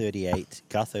 Lane, 38,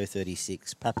 Gutho,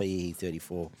 36, Papai'i,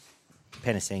 34,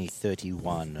 Penasini,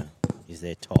 31 is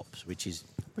their tops, which is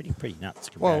pretty nuts.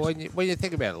 Well, comparison. when you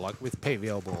think about it, like with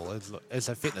PVL ball, it's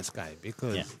a fitness game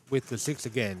because Yeah. with the six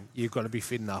again, you've got to be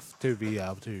fit enough to be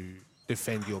able to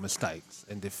defend your mistakes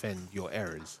and defend your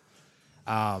errors.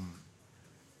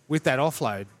 With that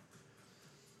offload,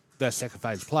 the second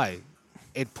phase play,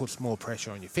 it puts more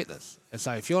pressure on your fitness. And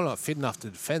so if you're not fit enough to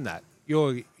defend that,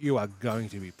 you are going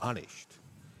to be punished.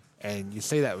 And you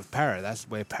see that with Para. That's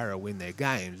where Para win their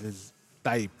games, is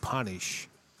they punish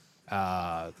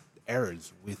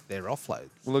errors with their offloads.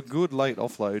 Well, a good late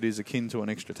offload is akin to an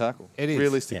extra tackle. It is.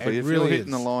 Realistically, Yeah, it if really you're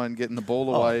hitting is. the line, getting the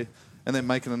ball away, and then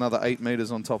making another 8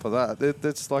 metres on top of that,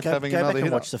 that's like Go having back another and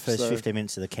hit. watch the first 15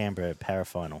 minutes of the Canberra Para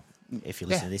final. If you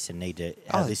listen Yeah. to this and need to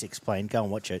have this explained, go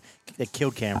and watch it. It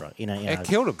killed Canberra. It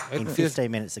killed 'em. In It 15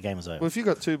 minutes, the game was over. Well, if you've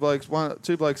got two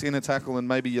blokes in a tackle and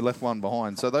maybe you left one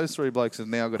behind, so those three blokes have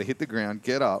now got to hit the ground,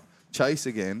 get up, chase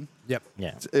again, Yep.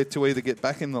 Yeah. to either get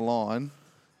back in the line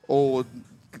or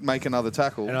make another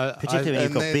tackle. And Particularly when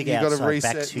you've got then big you've got to outside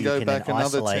reset backs who and go can back then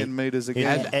another isolate. 10 metres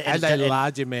again. as a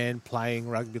larger man playing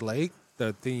rugby league,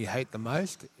 the thing you hate the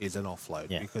most is an offload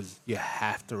Yeah. because you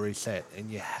have to reset and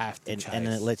you have to chase. And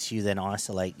it lets you then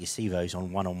isolate your Sevos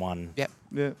on one-on-one. Yep.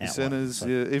 Yeah, Outline, centres, so-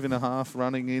 yeah, even a half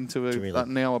running into really-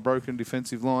 now a broken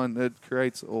defensive line. It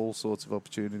creates all sorts of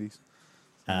opportunities.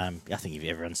 I think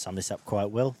everyone summed this up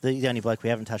quite well. The only bloke we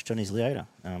haven't touched on is Leota.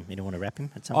 You don't want to wrap him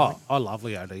at some Oh, point? I love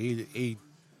Leota. He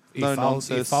No folds,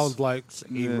 he nonsense. folds blokes.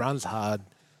 He Yeah. runs hard.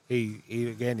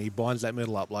 He binds that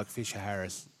middle up like Fisher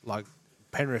Harris. Like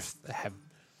Penrith have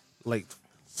leaked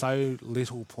so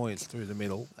little points through the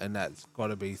middle, and that's got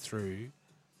to be through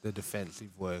the defensive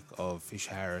work of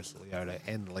Fisher Harris, Leota,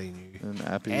 and Lenu. And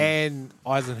Appy. And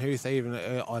Eisenhuth, even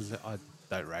I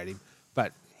don't rate him,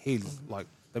 but he's like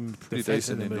the Pretty defense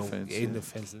in decent the in middle. defence, In yeah.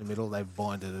 defense in the middle, they've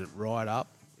binded it right up.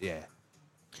 Yeah.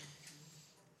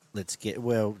 Let's get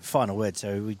final word.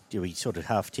 So we sort of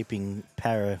half tipping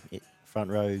Para front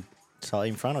row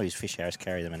in front, or is Fish Harris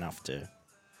carry them enough to?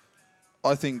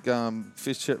 I think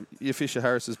Fisher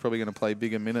Harris is probably going to play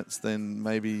bigger minutes than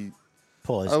maybe.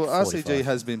 Paul is RCG 45.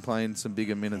 has been playing some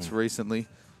bigger minutes recently,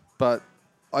 but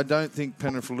I don't think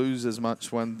Penrith lose as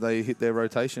much when they hit their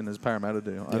rotation as Parramatta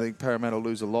do. I think Parramatta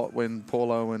lose a lot when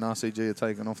Paulo and RCG are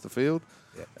taken off the field,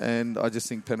 and I just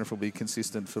think Penrith will be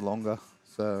consistent for longer.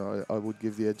 So I would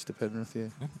give the edge to Penrith,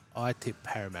 yeah. I tip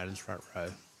Parramatta's front row.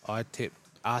 I tip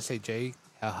RCG,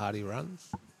 how hard he runs,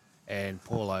 and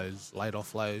Paulo's late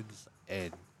offloads,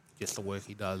 and just the work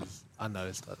he does,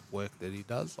 unnoticed work that he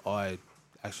does. I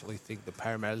actually think the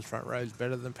Parramatta's front row is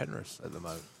better than Penrith's at the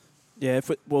moment. Yeah,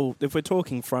 if we're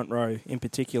talking front row in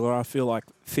particular, I feel like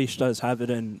Fish does have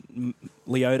it, and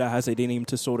Leota has it in him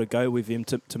to sort of go with him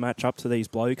to match up to these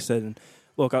blokes. And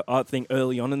look, I think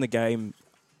early on in the game,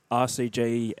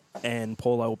 RCG and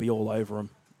Paulo will be all over him,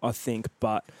 I think.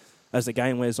 But as the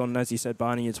game wears on, and as you said,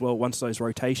 Barney, as well, once those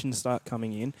rotations start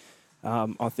coming in,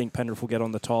 I think Penrith will get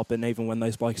on the top. And even when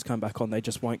those blokes come back on, they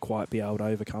just won't quite be able to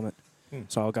overcome it.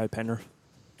 So I'll go Penrith.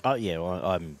 Oh yeah, well,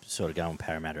 I'm sort of going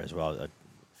Parramatta as well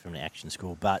from the action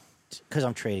school, but because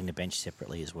I'm treating the bench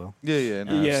separately as well. Yeah,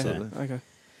 no, absolutely. Okay.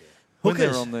 When they're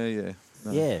Hookers. on there, yeah.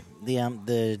 No. Yeah,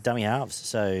 the dummy halves.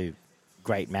 So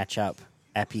great matchup.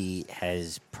 Appy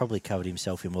has probably covered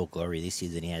himself in more glory this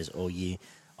year than he has all year.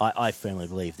 I firmly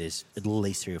believe there's at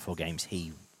least 3 or 4 games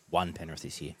he won Penrith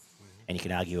this year. And you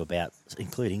can argue about,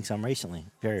 including some recently,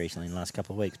 very recently in the last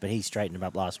couple of weeks. But he straightened him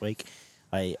up last week.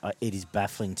 It is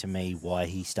baffling to me why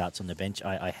he starts on the bench.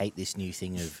 I hate this new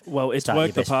thing of Well, it's start your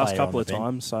worked the best past player couple on of the bench.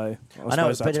 times, so I I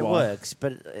know, suppose but that's it why. works.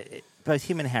 But both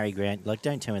him and Harry Grant, like,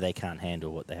 don't tell me they can't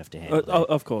handle what they have to handle. there.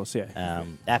 Of course, yeah.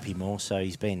 Appy more so,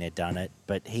 he's been there, done it.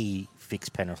 But he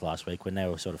fixed Penrith last week when they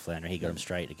were sort of floundering. He got them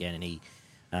straight again, and he.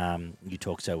 You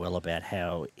talk so well about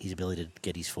how his ability to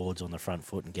get his forwards on the front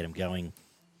foot and get them going.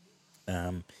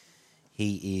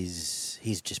 He's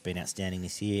just been outstanding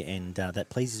this year, and that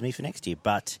pleases me for next year.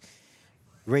 But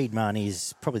Reid Marnie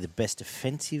is probably the best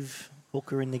defensive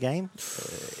hooker in the game,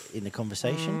 in the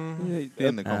conversation.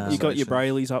 In the You got your conversation.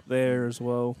 Brayley's up there as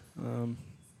well.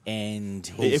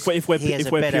 And If we're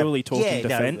purely talking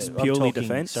defence, purely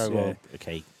defence, well,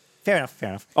 okay. Fair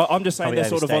enough. I'm just saying Probably they're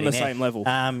sort of on the overstating same level.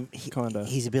 Kinda.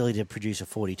 His ability to produce a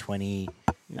 40-20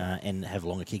 and have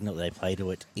longer kick, not that they play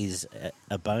to it, is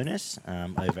a bonus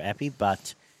over Appy.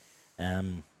 But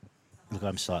look,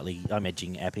 I'm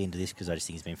edging Appy into this because I just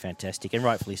think he's been fantastic, and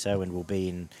rightfully so, and will be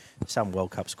in some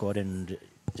World Cup squad and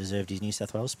deserved his New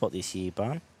South Wales spot this year,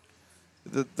 Barn.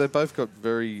 They both got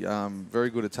very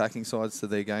good attacking sides to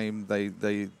their game.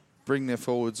 They bring their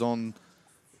forwards on,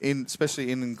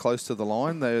 especially in and close to the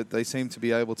line. They seem to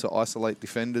be able to isolate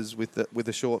defenders with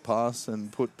a short pass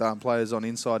and put players on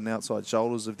inside and outside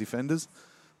shoulders of defenders,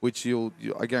 which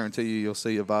I guarantee you'll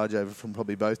see a barge over from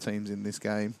probably both teams in this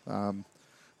game,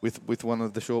 with one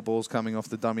of the short balls coming off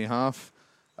the dummy half.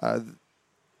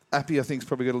 Appy, I think, has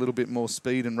probably got a little bit more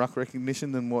speed and ruck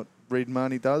recognition than what Reid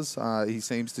Marnie does. He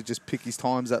seems to just pick his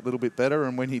times that little bit better,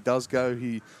 and when he does go,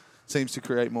 he seems to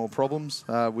create more problems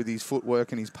with his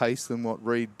footwork and his pace than what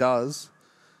Reid does.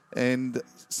 And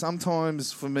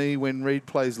sometimes, for me, when Reid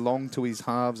plays long to his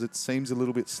halves, it seems a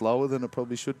little bit slower than it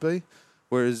probably should be.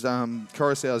 Whereas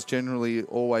Coruscant's generally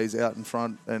always out in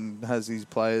front and has his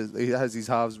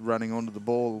halves running onto the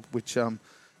ball, which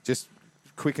just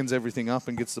quickens everything up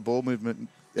and gets the ball movement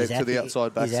to the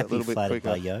outside backs a little bit quicker.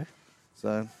 By Yo?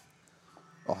 So,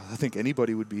 I think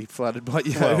anybody would be flattered by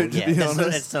Yo. Well, to be that's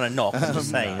honest, not a knock. I'm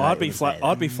just saying. I'd be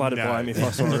flattered by him if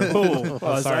I saw it.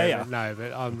 Oh, Sorry, Isaiah. no,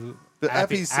 but but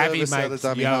Appy's service out of makes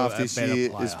dummy Yo half a this better year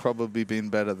player. has probably been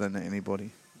better than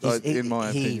anybody, He's- in my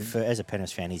opinion. As a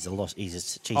Penrith fan, he's a loss. He's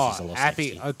a cheese. Oh, He's a loss.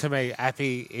 Appy, next year. to me,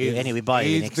 Appy is, Anyway, buy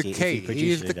you is next the year if key. he He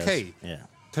produces is what the he does. key. Yeah.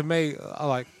 To me,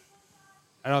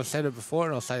 and I've said it before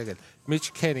and I'll say it again,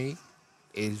 Mitch Kenny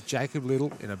is Jacob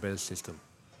Little in a better system.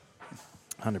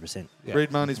 100%. Yeah. Reid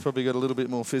Marnie's probably got a little bit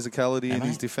more physicality in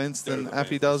his defence than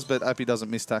Appy does, but Appy doesn't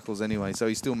miss tackles anyway, so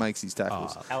he still makes his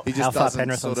tackles. How- he how just far doesn't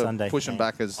Penrith on sort of Sunday? push him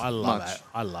back as I love much. it.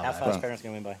 I love How it. far is Penrith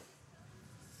going to win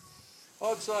by?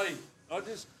 I'd say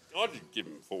I'd give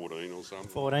him 14 or something.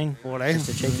 14? 14. Just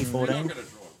a cheeky You're not 14? going to drive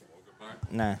the Wagga,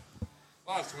 mate. No.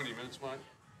 Last 20 minutes, mate.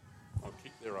 I'll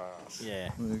kick their ass. Yeah.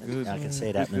 Good. I can see it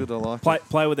Good, happening. good, I like it.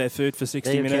 Play with their food for 60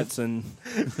 There you go. minutes and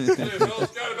Yeah, fellas, go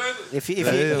to bed. If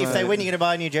they win, you're going to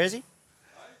buy a new jersey?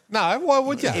 No, why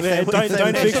would you? If Yeah, they-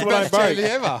 don't if they- fix what ain't broke. jersey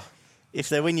ever. If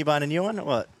they win, you buying a new one?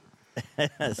 What?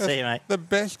 See you, mate. The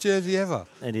best jersey ever.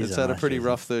 It is It's had a nice pretty jersey.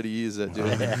 rough 30 years, that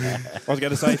jersey. I was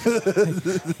going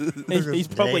to say he's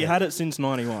probably had it since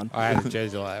 91. I had a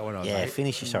jersey like that when I was Yeah, 8.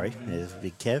 finish. Sorry, there's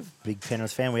Big Kev, big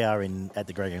Penrith fan. We are at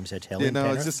the Grey Games Hotel Yeah, in no, I was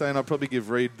Penrith. just saying I'd probably give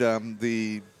Reid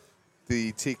the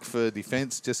tick for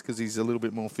defence just because he's a little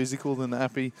bit more physical than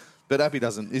Appy. But Appy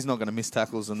he's not going to miss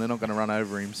tackles and they're not going to run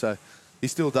over him. So he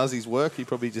still does his work. He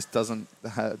probably just doesn't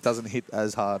hit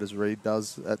as hard as Reid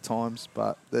does at times.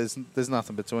 But there's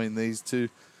nothing between these two.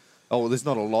 Oh, well, there's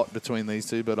not a lot between these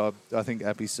two, but I think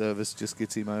Appy's service just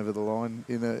gets him over the line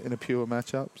in a pure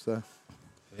matchup. So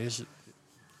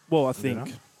Well, I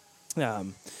think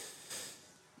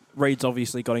Reid's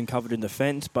obviously got him covered in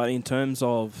defence, but in terms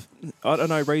of, I don't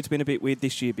know, Reid's been a bit weird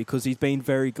this year because he's been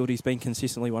very good. He's been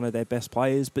consistently one of their best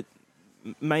players, but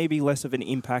maybe less of an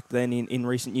impact than in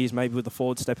recent years, maybe with the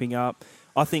forward stepping up.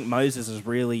 I think Moses is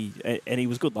really, and he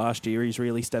was good last year, he's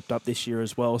really stepped up this year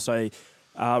as well. So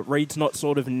Reid's not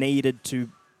sort of needed to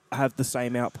have the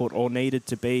same output or needed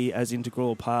to be as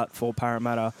integral a part for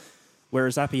Parramatta,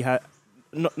 whereas Appy had...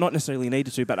 Not necessarily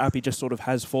needed to, but Appy just sort of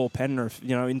has for Penrith.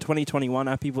 You know, in 2021,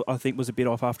 Appy, I think, was a bit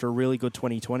off after a really good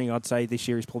 2020. I'd say this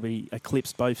year he's probably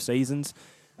eclipsed both seasons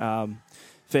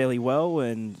fairly well.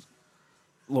 And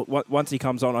look, once he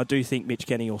comes on, I do think Mitch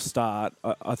Kenny will start.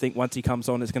 I think once he comes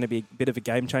on, it's going to be a bit of a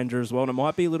game changer as well. And it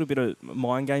might be a little bit of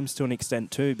mind games to an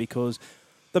extent too, because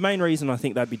the main reason I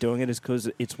think they'd be doing it is because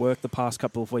it's worked the past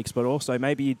couple of weeks, but also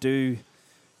maybe you do...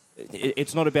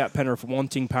 It's not about Penrith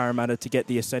wanting Parramatta to get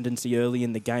the ascendancy early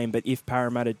in the game, but if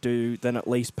Parramatta do, then at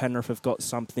least Penrith have got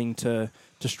something to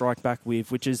strike back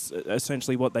with, which is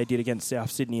essentially what they did against South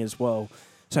Sydney as well.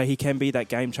 So he can be that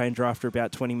game changer after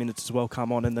about 20 minutes as well,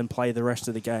 come on and then play the rest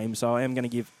of the game. So I am going to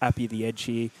give Appy the edge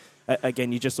here.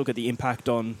 Again, you just look at the impact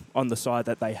on the side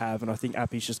that they have, and I think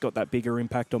Appy's just got that bigger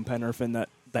impact on Penrith and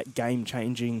that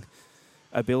game-changing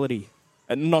ability.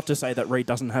 And not to say that Reid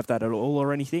doesn't have that at all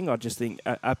or anything. I just think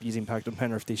Appy's impact on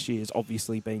Penrith this year has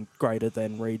obviously been greater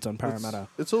than Reid's on Parramatta.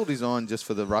 It's all designed just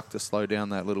for the ruck to slow down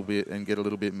that little bit and get a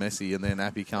little bit messy, and then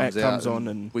Appy comes on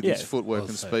and with yeah. his footwork Well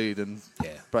and said. speed and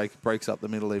Yeah. breaks up the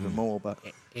middle even more. But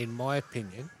In my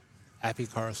opinion, Appy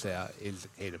Coruscant is the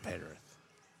key to Penrith.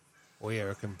 We are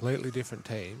a completely different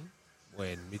team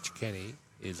when Mitch Kenny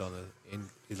is on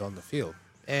the field,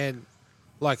 and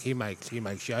like he makes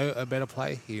Yo a better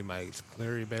play, he makes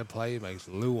Cleary a better play, he makes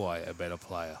Luai a better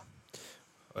player.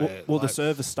 Well, the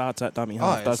service starts at dummy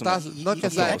half, doesn't it? Not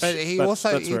just Yes. that, but he That's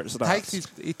also where it starts.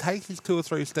 takes his 2 or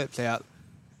 3 steps out,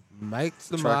 makes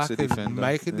the Tracks the markers defender,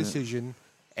 make a yeah. decision,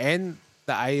 and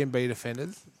the A and B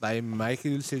defenders, they make a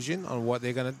decision on what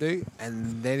they're going to do,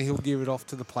 and then he'll give it off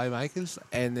to the playmakers,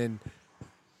 and then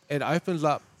it opens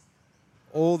up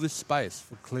all this space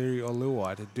for Cleary or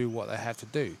Luai to do what they have to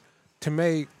do. To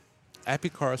me, Appy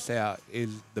Coruscant is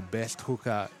the best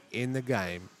hooker in the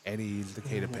game, and he is the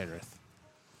key to Penrith.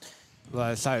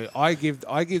 Like, so I give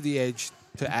the edge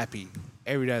to Appy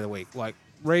every day of the week. Like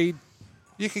Reed,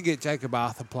 you could get Jacob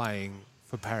Arthur playing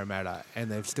for Parramatta, and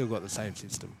they've still got the same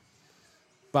system.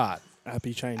 But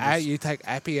Appy changes. you take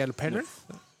Appy out of Penrith,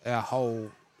 our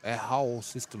whole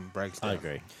system breaks down. I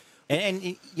agree. And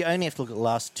you only have to look at the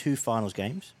last 2 finals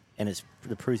games, and it's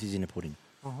the proof is in the pudding.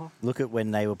 Look at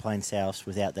when they were playing South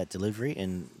without that delivery,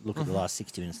 and look at the last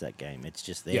 60 minutes of that game. It's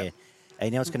just there. Yep. And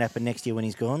you know what's going to happen next year when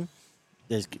he's gone?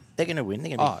 They're going to win.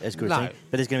 They're going to be as good a no. team.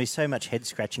 But there's going to be so much head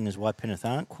scratching as why Penrith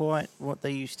aren't quite what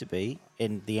they used to be,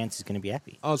 and the answer's going to be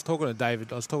Appy. I was talking to David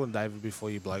before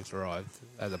you blokes arrived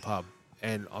at the pub,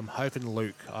 and I'm hoping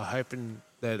Luke. I'm hoping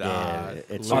that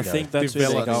it's Luke I think that's who they're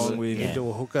develops going with. into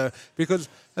a hooker, because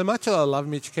as much as I love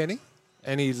Mitch Kenny,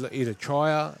 and he's a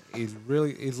trier, he's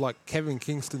like Kevin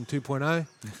Kingston 2.0.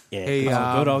 Yeah, He,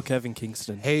 Good old Kevin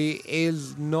Kingston. He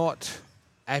is not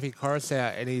Appy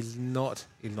Coruscant, and he's not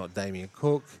Damien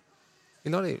Cook.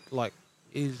 He's not like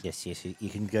he's yes. You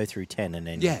can go through 10 and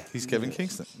then... yeah He's Kevin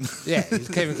Kingston. yeah he's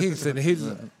Kevin Kingston.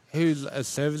 He's a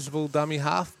serviceable dummy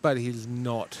half, but he's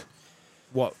not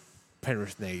what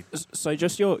Penrith need. So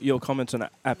just your comments on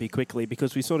Appy quickly,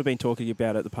 because we've sort of been talking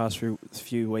about it the past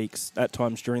few weeks at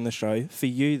times during the show. For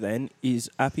you then, is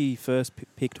Appy first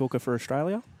picked hooker for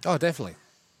Australia? Oh, definitely.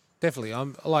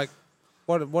 I'm like,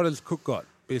 what has Cook got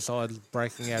besides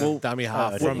breaking out of dummy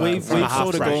half? from a- We've from a half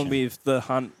sort of ration. gone with the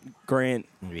Hunt Grant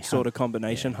Maybe sort Hunt, of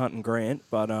combination, yeah. Hunt and Grant.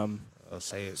 But I'll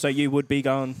say it. so you would be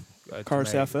going To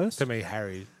Coruscant me- first, To me,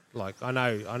 Harry. Like I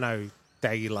know,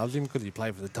 Daggy loves him because he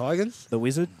played for the Tigers, the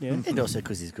Wizard. Yeah. And also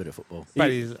because he's good at football. but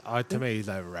to me he's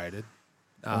overrated.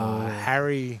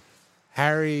 Harry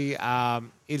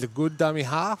is a good dummy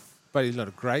half, but he's not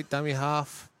a great dummy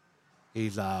half.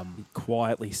 He's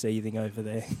Quietly seething over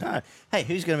there. No. Hey,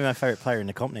 who's going to be my favourite player in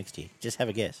the comp next year? Just have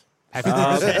a guess. Happy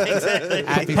Coruscant.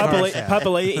 Happy Coruscant.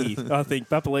 Papali'i, I think.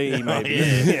 Papali'i, maybe.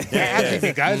 Yeah, that's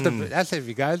if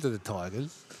he goes to the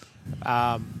Tigers.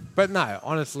 But no,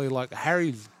 honestly, like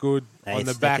Harry's good Hey, on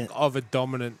the it's back second- of a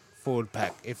dominant forward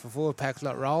pack. If a forward pack's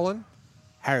not rolling,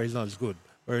 Harry's not as good.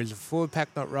 Whereas if a forward pack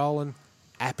not rolling,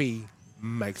 Appy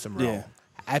makes them roll. Yeah.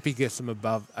 Appy gets them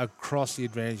across the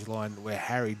advantage line where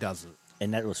Harry doesn't.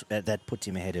 And that puts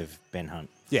him ahead of Ben Hunt.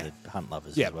 Yeah. The Hunt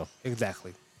lovers Yeah, as well.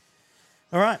 exactly.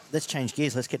 All right, let's change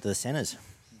gears. Let's get to the centres.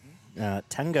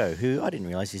 Tango, who I didn't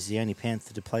realise is the only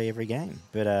Panther to play every game.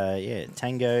 But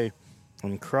Tango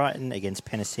and Crichton against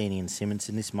Penasini and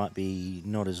Simonson. This might be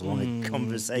not as long a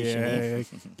conversation here.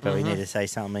 But we need to say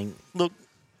something. Look,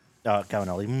 go on,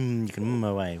 Ollie. You can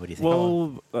away. What do you think?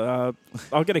 Well,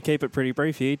 I'm going to keep it pretty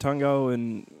brief here. Tungo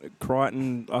and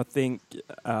Crichton, I think,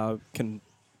 can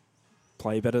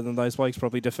play better than those blokes,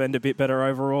 probably defend a bit better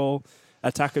overall,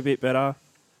 attack a bit better.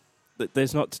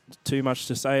 There's not too much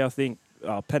to say. I think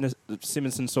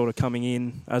Simonson sort of coming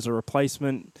in as a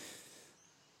replacement.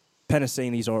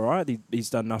 Penasini's all right.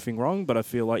 He's done nothing wrong, but I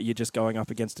feel like you're just going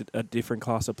up against a different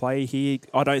class of play here.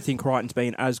 I don't think Crichton's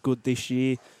been as good this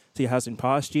year as he has in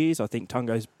past years. I think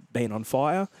Tungo's been on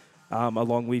fire,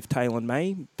 along with Taylor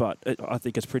May, but I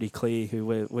think it's pretty clear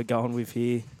who we're going with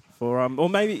here. Or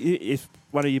maybe if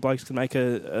one of you blokes can make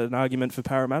an argument for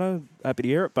Parramatta, happy to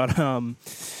hear it. But I'm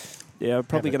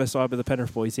probably going to side with the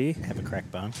Penrith boys here. Have a crack,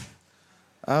 Barn.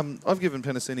 I've given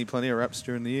Penasini plenty of raps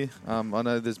during the year. I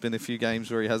know there's been a few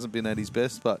games where he hasn't been at his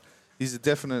best, but he's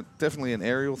definitely an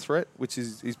aerial threat, which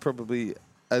he's probably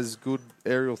as good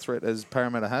aerial threat as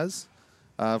Parramatta has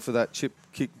for that chip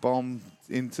kick bomb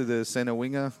into the centre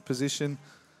winger position.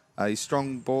 He's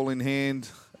strong ball in hand.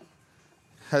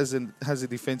 Has a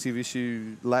defensive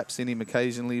issue, lapse in him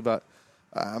occasionally, but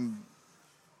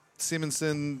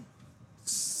Simonson,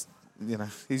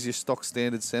 he's your stock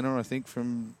standard centre. I think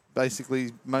from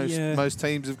basically most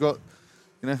teams have got,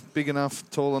 big enough,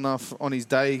 tall enough on his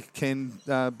day, can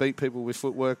beat people with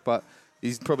footwork, but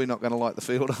he's probably not going to light the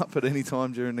field up at any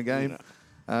time during the game.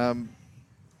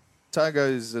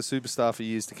 Targo's a superstar for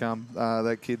years to come.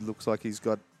 That kid looks like he's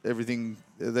got everything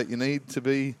that you need to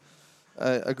be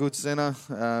a good centre.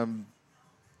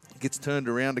 Gets turned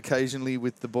around occasionally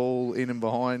with the ball in and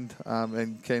behind,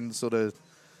 and can sort of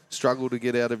struggle to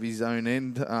get out of his own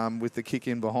end with the kick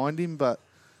in behind him, but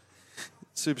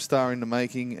superstar in the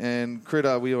making. And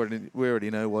Critter, we already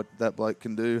know what that bloke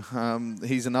can do.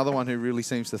 He's another one who really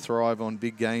seems to thrive on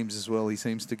big games as well. He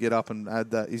seems to get up and add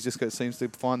that. He's just seems to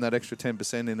find that extra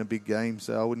 10% in a big game.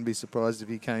 So I wouldn't be surprised if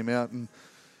he came out and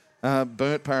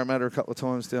burnt Parramatta a couple of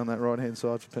times down that right-hand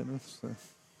side for Penrith. So.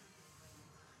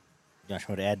 Josh,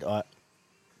 what to add?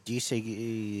 Do you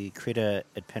see Critter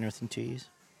at Penrith in 2 years?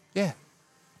 Yeah.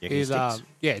 You reckon he sticks?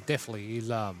 Yeah, definitely.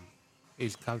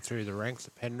 He's come through the ranks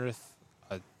at Penrith.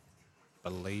 I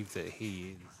believe that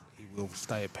he will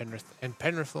stay at Penrith, and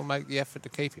Penrith will make the effort to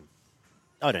keep him.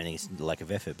 I don't think it's a lack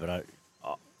of effort, but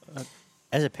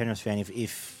as a Penrith fan,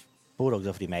 if Bulldogs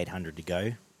offered him 800 to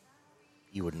go,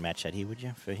 you wouldn't match that here, would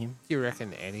you, for him? Do you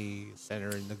reckon any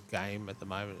centre in the game at the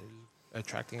moment is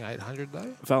attracting 800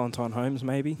 though? Valentine Holmes,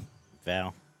 maybe.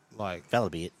 Val. Like Val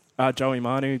would be it. Joey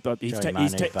Manu, but he's Joey Manu,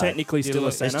 but technically still a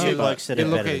look- There's centre. two but- blokes that are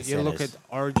better than you look at centres.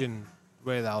 Origin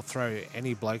where they'll throw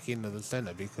any bloke into the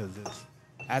centre because it's,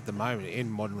 at the moment in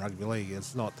modern rugby league,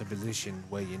 it's not the position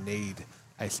where you need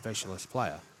a specialist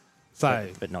player. So,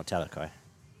 But not Talakai.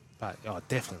 but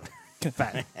definitely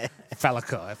fat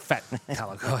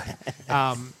Talakai.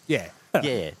 Yeah.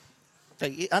 Yeah. So,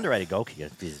 underrated goal kicker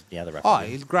is the other rugby. Oh,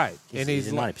 he's great, and He's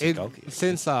he's a like 90% goal kicker.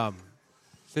 since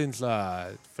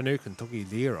Finucane took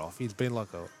his ear off, he's been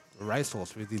like a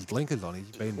racehorse with his blinkers on. He's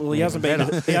been Well, he hasn't been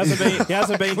better. he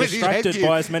hasn't been With his distracted headgear.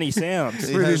 by as many sounds.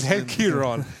 He with his has been- headgear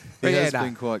on. He But has no.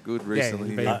 been quite good he's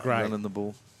recently, been great. running the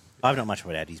ball. I've not much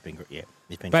of that. He's been great. Yeah,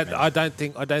 he's been. But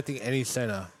tremendous. I don't think any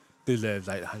centre deserves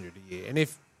 800 a year. And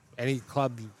if any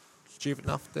club stupid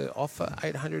enough to offer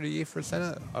 800 a year for a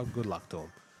centre, good luck to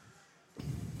them.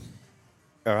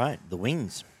 All right, the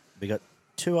wings. We got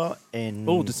Tua and.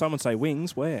 Oh, did someone say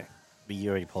wings? Where? You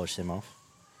already polished them off.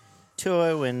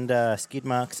 Tua and skid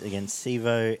marks against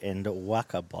Sivo and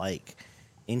Waka Blake.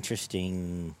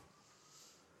 Interesting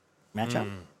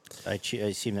matchup. I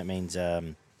assume that means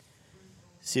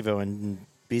Sivo and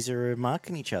Bizza are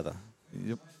marking each other.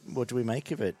 Yep. What do we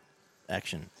make of it?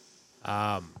 Action.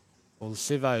 Well,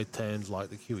 Sivo turns like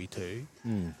the QE2,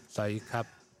 so you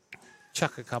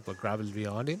chuck a couple of grubbers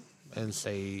behind him and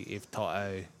see if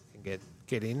Toto can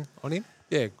get in on him.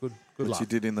 Yeah, good Which luck. he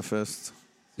did in the first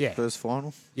Yeah,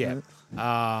 final. yeah.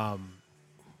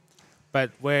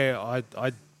 But where I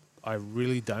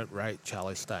really don't rate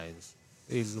Charlie Staines.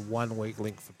 He's the 1 week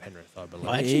link for Penrith, I believe.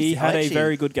 I Had a actually-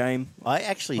 very good game. I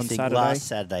actually On think Saturday. last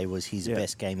Saturday was his Yeah.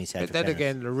 best game he's had But for then Penrith.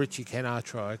 again, the Richie Kennard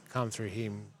try come through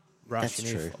him, rushing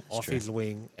true, him that's off true. his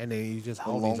wing, and then he just A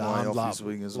holds long his way arms off up his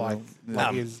wing as like, well.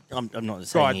 like Yeah. he's I'm not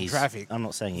saying Riding he's. traffic. I'm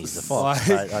not saying he's the fox.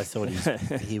 Like- I thought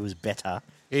he was better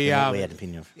He, than what we had an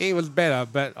opinion of. He was better,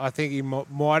 but I think he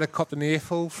might have copped an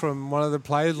earful from one of the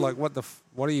players. Like,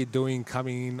 what are you doing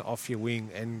coming in off your wing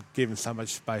and giving so much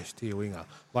space to your winger?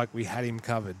 Like, we had him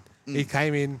covered. He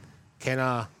came in,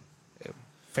 Kenner,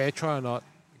 fair try or not,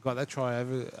 got that try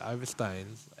over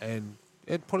Staines, and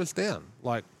it put us down.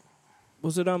 Like,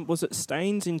 Was it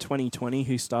Staines in 2020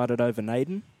 who started over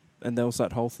Naden, and there was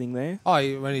that whole thing there?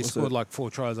 when he Was scored it- like 4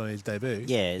 tries on his debut.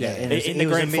 Yeah, yeah. and In he the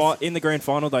was a grand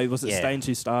final, though, was it Yeah. Staines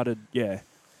who started? Yeah.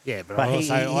 Yeah, but But I he's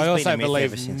also, been I a also myth believe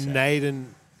ever since that.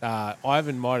 Naden,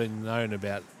 Ivan might have known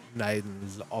about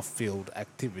Naden's off-field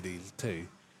activities too.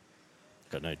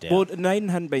 Got no doubt. Well, Naden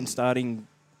hadn't been starting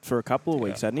for a couple of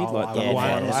weeks, hadn't he? Oh, Like I the whole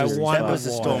wonder- finals I and wonder that was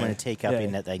stuff. a storm why. in a teacup Yeah.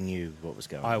 in that they knew what was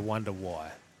going on. I wonder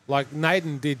why. Like,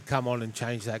 Naden did come on and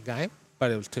change that game,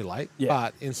 but it was too late. Yeah.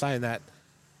 But in saying that,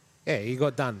 yeah, he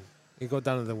got done. He got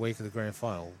done in the week of the grand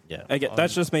final. Yeah. Again,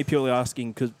 that's just me purely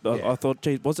asking because Yeah. I thought,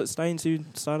 geez, was it Staines who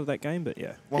started that game? But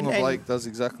yeah. Wonga And- Blake does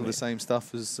exactly the same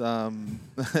stuff as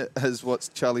as what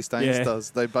Charlie Staines Yeah. does.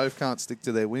 They both can't stick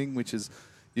to their wing, which is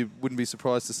you wouldn't be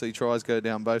surprised to see tries go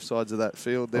down both sides of that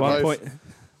field.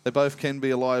 They both can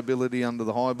be a liability under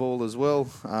the high ball as well,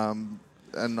 and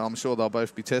I'm sure they'll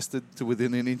both be tested to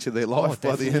within an inch of their life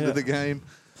by the end of the game.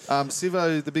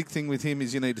 Sivo, the big thing with him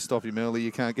is you need to stop him early.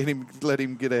 You can't let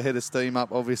him get a head of steam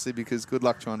up, obviously, because good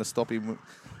luck trying to stop him,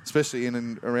 especially in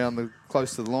and around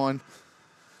close to the line.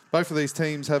 Both of these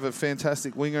teams have a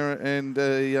fantastic winger and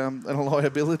a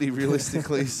liability,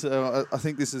 realistically. So I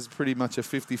think this is pretty much a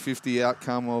 50-50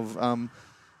 outcome of...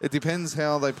 it depends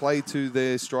how they play to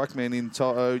their strike man in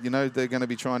To'o. You know, they're going to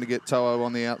be trying to get To'o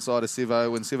on the outside of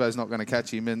Sivo, and Sivo's not going to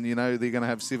catch him. And, you know, they're going to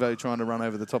have Sivo trying to run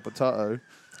over the top of To'o.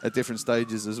 at different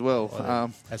stages as well.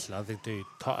 Well, that's another thing too.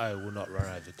 Toto will not run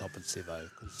over the top of Sivo.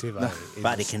 Because Sivo is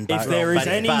But he can. If there is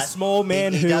any small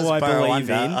man who does I burrow believe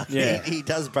under. in, yeah. he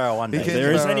does burrow under. He If can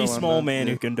there is burrow any under, small man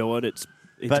yeah. who can do it, it's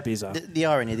But Bizarre. the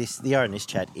irony of this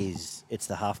chat is it's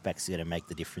the halfbacks going to make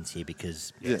the difference here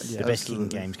because Yeah, the yeah, best kicking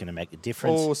absolutely. game is going to make the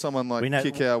difference. Or someone like We know-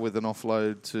 kick out with an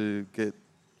offload to get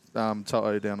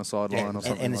Toto down a sideline or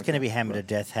something. and it's like going to that. be hammered to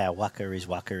death how Waka is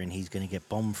Waka, and he's going to get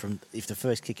bombed from. If the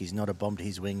first kick is not a bomb to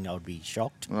his wing, I would be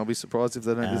shocked. And I'll be surprised if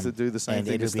they don't if they do the same and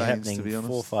thing it'll as be Staines, happening to be honest.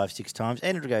 4, 5, 6 times,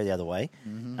 and it'll go the other way,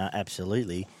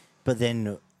 absolutely. But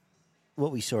then,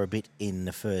 what we saw a bit in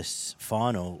the first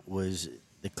final was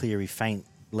the Cleary feint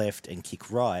left and kick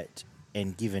right,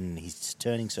 and given his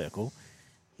turning circle,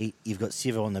 you've got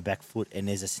Sivo on the back foot, and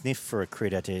there's a sniff for a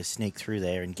critter to sneak through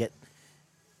there and get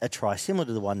a try similar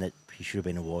to the one that he should have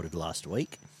been awarded last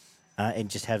week, and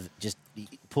just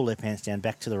pull their pants down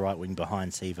back to the right wing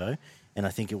behind Sivo. And I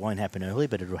think it won't happen early,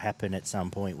 but it'll happen at some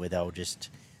point where they'll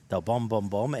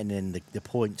bomb, and then the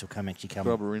points will come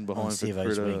Grubber in on behind for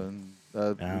Sivo's critter. wing.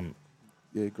 And,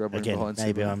 Grubber in Again, behind.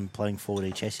 maybe Sivo. I'm playing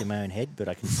 4D chess in my own head, but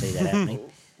I can see that happening.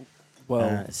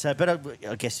 Well,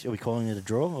 I guess, are we calling it a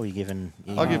draw, or are we giving...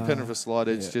 I'll give Penrith a slight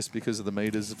edge yeah. just because of the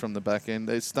metres from the back end.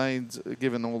 Staines,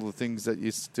 given all the things that you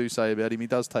do say about him, he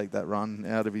does take that run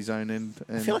out of his own end.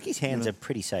 I And, feel like his hands you are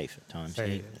pretty safe at times. Yeah,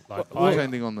 He- like, know,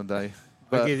 depending on the day.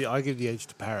 But I give the edge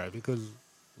to Parra because,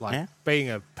 like, Yeah? being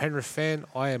a Penrith fan,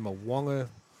 I am a Wonga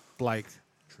Blake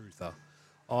truther.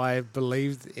 I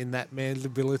believed in that man's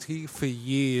ability for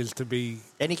years to be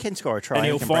And he can score a try. And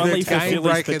he'll he can break finally the tackle. game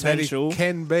fulfill his breaker that he potential.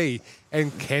 can be.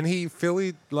 And can he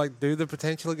fully do the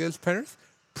potential against Penrith?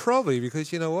 Probably,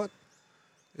 because you know what?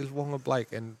 It's Wonga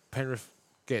Blake, and Penrith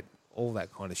get all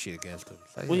that kind of shit against him.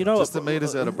 So, well, you know, just the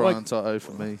metres out of Brian like, Toto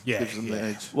for me Yeah, gives them the yeah.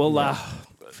 edge. well,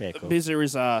 Fair call. Bizzer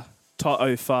is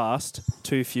Toto fast,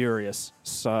 too furious.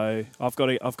 So I've got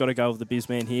to go with the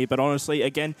Bizman here. But honestly,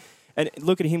 again, and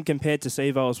look at him compared to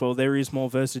Sivo as well. There is more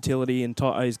versatility in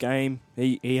Toto's game.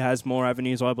 He has more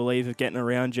avenues, I believe, of getting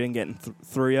around you and getting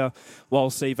through you. While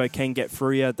Sivo can get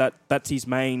through you, that's his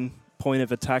main point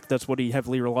of attack. That's what he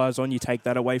heavily relies on. You take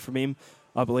that away from him,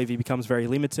 I believe he becomes very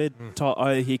limited.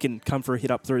 Toto, he can come for a hit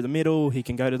up through the middle. He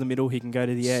can go to the middle. He can go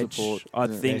to the edge. Support, I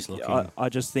yeah. think. I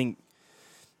just think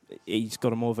he's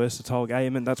got a more versatile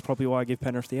game, and that's probably why I give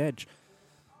Penrith the edge.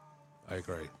 I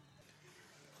agree.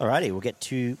 Alrighty,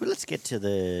 let's get to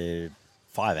the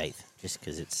 5/8, just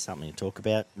because it's something to talk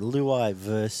about. Luai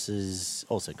versus,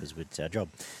 also because it's our job,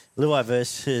 Luai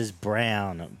versus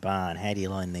Brown Barn. How do you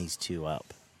line these two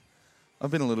up?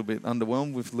 I've been a little bit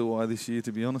underwhelmed with Luai this year,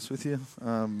 to be honest with you.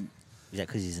 Is that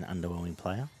because he's an underwhelming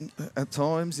player? At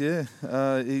times, yeah.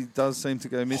 He does seem to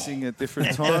go missing at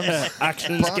different times.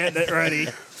 Action's getting it ready.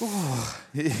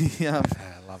 He, I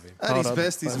love him. At Hold his on,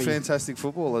 best, he's a let me- fantastic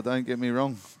footballer, don't get me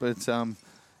wrong. But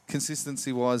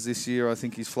consistency-wise this year, I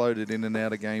think he's floated in and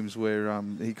out of games where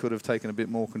he could have taken a bit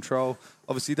more control.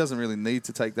 Obviously, he doesn't really need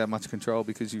to take that much control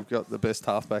because you've got the best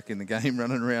halfback in the game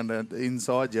running around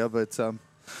inside you. But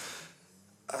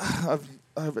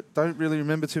I don't really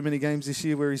remember too many games this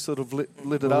year where he sort of lit it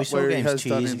Well, we up saw where he games has 2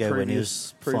 done years in ago when he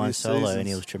was previous flying solo and seasons.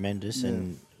 he was tremendous, Yeah.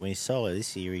 and when he's solo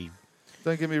this year, he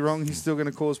Don't get me wrong, he's still going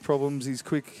to cause problems. He's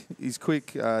quick. He's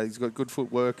got good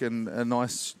footwork and a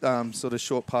nice sort of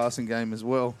short passing game as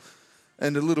well.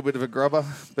 And a little bit of a grubber.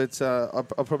 But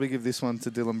I'll probably give this one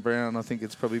to Dylan Brown. I think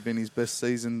it's probably been his best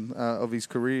season of his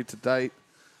career to date.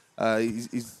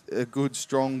 He's a good,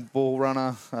 strong ball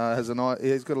runner.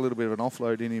 He's got a little bit of an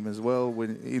offload in him as well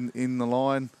when in the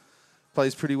line.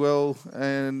 Plays pretty well.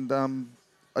 And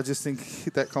I just think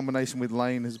that combination with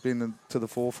Lane has been to the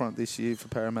forefront this year for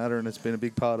Parramatta, and it's been a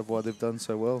big part of why they've done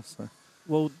so well. So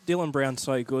Well, Dylan Brown's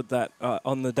so good that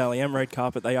on the Dally M red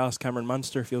carpet, they asked Cameron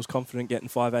Munster if he was confident getting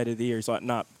 5/8 of the year. He's like,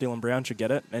 nah, Dylan Brown should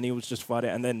get it. And he was just flat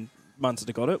out. And then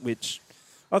Munster got it, which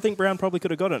I think Brown probably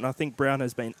could have got it. And I think Brown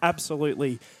has been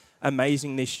absolutely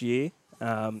amazing this year.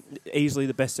 Easily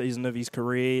the best season of his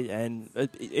career. And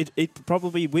it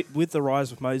probably, with the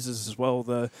rise of Moses as well,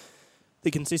 the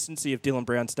consistency of Dylan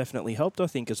Brown's definitely helped, I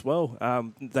think, as well.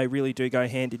 They really do go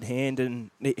hand in hand.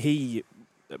 And he...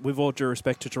 With all due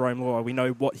respect to Jerome Luai, we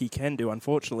know what he can do.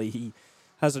 Unfortunately, he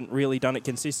hasn't really done it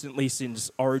consistently since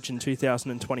Origin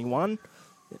 2021.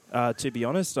 To be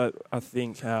honest, I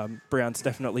think Brown's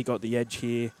definitely got the edge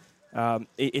here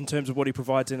in terms of what he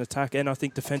provides in attack, and I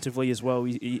think defensively as well.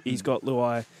 He's got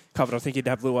Luai covered. I think he'd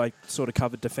have Luai sort of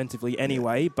covered defensively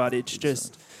anyway, but it's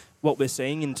just what we're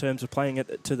seeing in terms of playing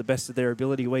it to the best of their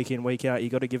ability week in, week out. You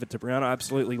got to give it to Brown. I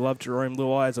absolutely love Jerome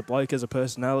Luai as a bloke, as a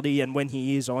personality, and when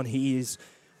he is on, he is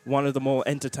one of the more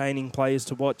entertaining players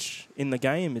to watch in the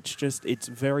game. It's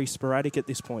very sporadic at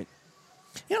this point.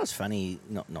 You know what's funny?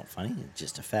 Not funny,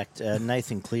 just a fact.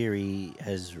 Nathan Cleary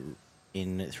has,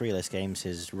 in 3 less games,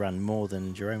 has run more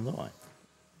than Jerome Luai.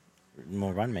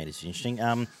 More run meters.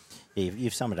 Interesting.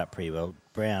 You've summed it up pretty well.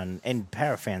 Brown and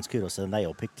Para fans, kudos to them. They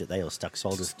all picked it. They all stuck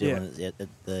soldiers still at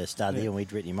the start of the year when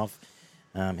we'd written him off.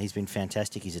 He's been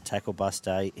fantastic. He's a tackle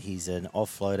buster. He's an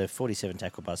offloader. 47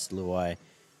 tackle busts. Luai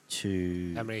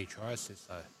to... How many tries is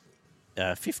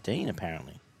though? 15,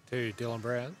 apparently. To Dylan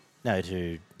Brown? No,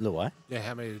 to Luai. Yeah,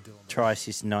 how many to Dylan Brown? Try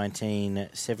assist 19,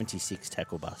 76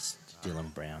 tackle busts to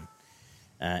Dylan Brown.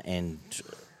 And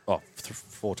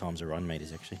 4 times the run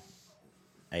meters, actually.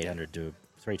 800 to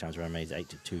 3 times run meters, 8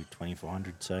 to 2,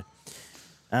 2,400. So,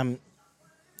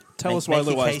 tell us why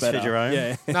Luai's better. For Jerome.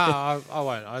 Yeah. No, I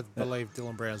won't. I believe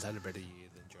Dylan Brown's had a better year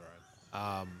than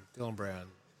Jerome. Dylan Brown,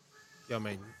 I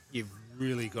mean, you've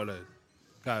really got to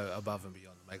go above and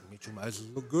beyond to make Mitchell Moses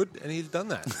look good, and he's done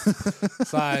that.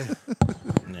 So,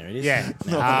 There it is. yeah.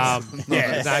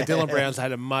 Dylan Brown's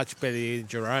had a much better year than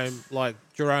Jerome. Like,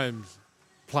 Jerome's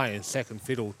playing second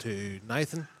fiddle to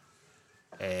Nathan,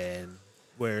 and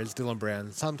whereas Dylan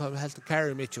Brown sometimes has to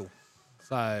carry Mitchell.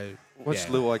 So, Watch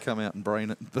Luai come out and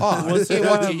brain it.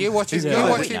 You watch him.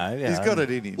 He's got it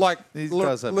in him. Like, he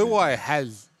does have it in him. Luai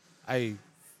has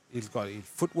he's got his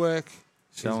footwork,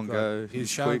 Show and go. His He's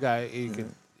show quick. and go,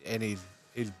 and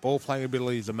his ball playing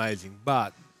ability is amazing.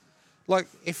 But like,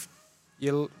 if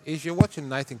you're watching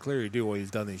Nathan Cleary do what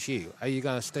he's done this year, are you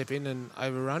going to step in and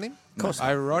overrun him? Of course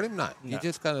not. Override him? No. You're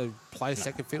just going to play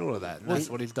second fiddle to that, and that's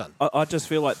what he's done. I just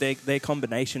feel like their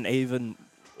combination, even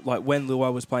like when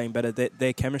Luai was playing better,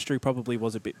 their chemistry probably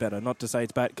was a bit better. Not to say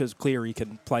it's bad, because Cleary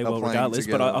can play They're well playing regardless,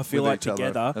 but together I feel with like each other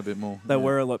together a bit more. they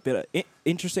were a lot better.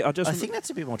 Interesting. I think that's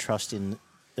a bit more trust in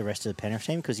the rest of the Penrith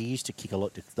team, because he used to kick a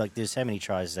lot. Like, there's so many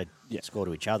tries they score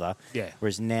to each other. Yeah.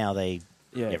 Whereas now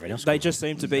everyone else they scores. just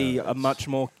seem to be a much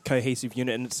more cohesive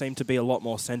unit, and it seemed to be a lot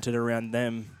more centred around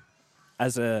them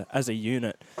as a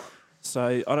unit.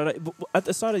 So, I don't know. At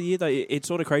the start of the year, though, it's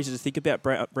sort of crazy to think about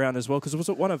Brown as well, because was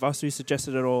it one of us who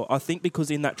suggested it, or I think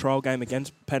because in that trial game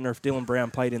against Penrith, Dylan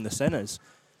Brown played in the centres,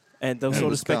 and they were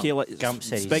sort of speculating. Gump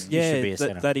said he should be a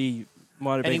centre. That he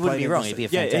might have And been he wouldn't playing be in wrong. the He'd be a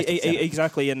centre. fantastic centre.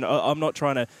 Exactly. And I'm not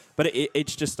trying to, but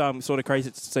it's just sort of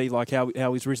crazy to see like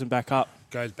how he's risen back up.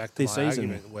 Goes back to this my season.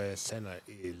 argument where centre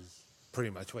is pretty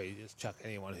much where you just chuck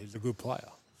anyone who's a good player.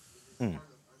 All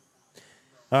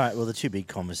right, well, the two big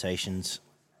conversations.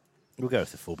 We'll go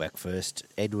with the fullback first.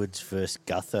 Edwards versus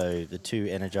Gutho, the two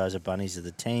Energizer bunnies of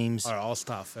the teams. All right, I'll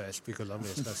start first because I'm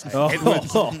just going to say Oh,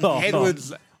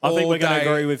 Edwards I think all we're going to day,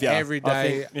 agree with you. every I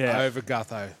day think, yeah. over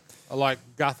Gutho. I like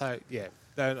Gutho, yeah.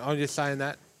 I'm just saying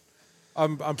that.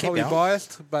 I'm probably going.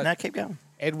 biased, but No, keep going.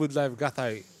 Edwards over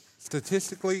Gutho,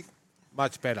 statistically,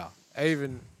 much better.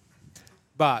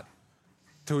 But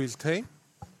to his team,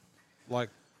 like,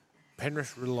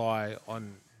 Penrith rely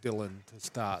on Dylan to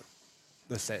start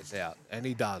the sets out, and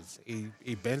he does.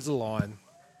 He bends the line.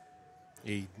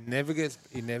 He never gets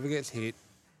hit.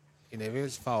 He never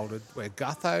gets folded. Where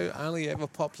Gutho only ever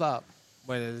pops up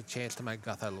when there's a chance to make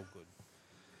Gutho look good,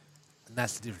 and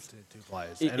that's the difference between the two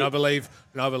players.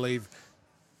 I believe,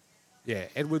 yeah,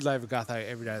 Edwards over Gutho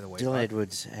every day of the week. Dylan right?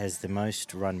 Edwards has the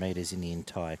most run meters in the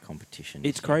entire competition.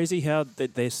 It's crazy how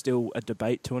there's still a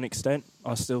debate to an extent.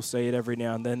 I still see it every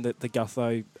now and then, that the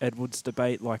Gutho Edwards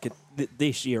debate. Like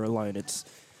this year alone,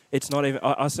 it's not even.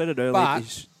 I said it earlier.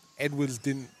 But Edwards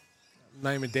didn't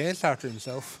name a dance after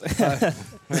himself. So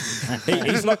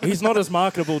he's not as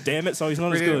marketable. Damn it! So he's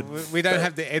not as good. We don't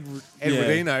have the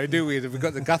Edwardino, do we? We've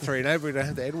got the Guthrino, but we don't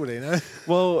have the Edwardino.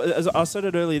 Well, as I said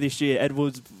it earlier this year,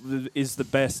 Edwards is the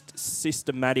best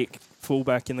systematic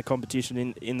fullback in the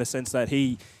competition in the sense that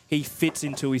he fits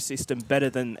into his system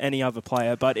better than any other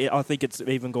player. But I think it's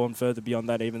even gone further beyond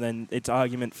that. Even then, it's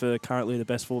argument for currently the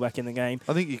best fullback in the game.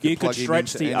 I think you could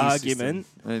stretch the argument,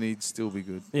 and he'd still be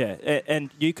good. Yeah,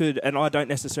 and you could, and I don't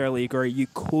necessarily agree. You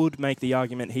could make the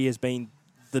argument he has been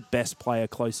the best player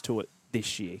close to it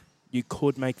this year. You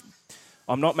could make.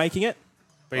 I'm not making it.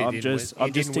 But I'm just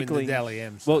tickling.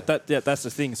 So. Well, that's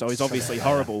the thing. So he's obviously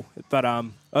horrible. But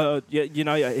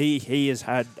he has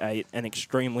had an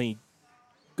extremely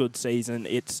good season.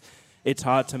 It's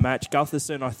hard to match.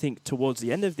 Gutherson, I think, towards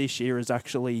the end of this year has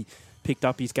actually picked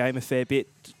up his game a fair bit.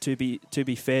 To be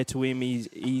fair to him,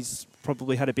 he's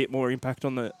probably had a bit more impact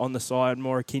on the side,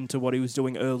 more akin to what he was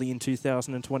doing early in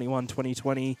 2021,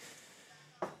 2020.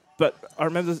 But I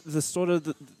remember the sort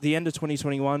of the end of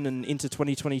 2021 and into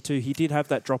 2022, he did have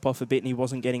that drop off a bit and he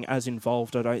wasn't getting as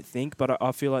involved, I don't think. But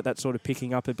I feel like that's sort of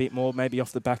picking up a bit more, maybe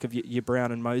off the back of your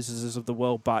Brown and Moseses of the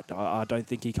world. But I don't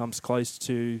think he comes close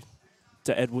to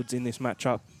Edwards in this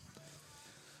matchup.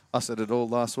 I said it all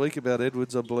last week about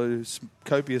Edwards. I blew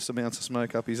copious amounts of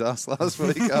smoke up his ass last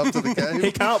week after the game.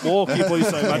 He can't walk. He blew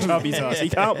so much up his ass. He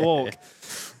can't walk.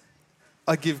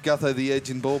 I give Gutho the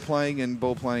edge in ball playing and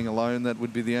ball playing alone. That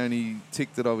would be the only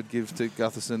tick that I would give to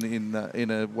Gutherson in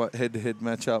a head-to-head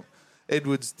matchup.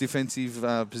 Edwards' defensive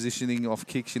positioning off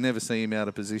kicks, you never see him out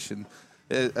of position.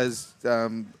 As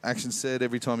Action said,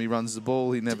 every time he runs the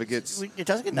ball, he never gets... It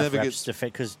doesn't get enough raps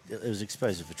because it was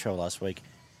exposed to patrol last week.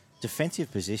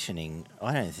 Defensive positioning,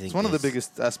 I don't think... It's one of the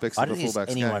biggest aspects of the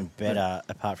fullback's game. Anyone better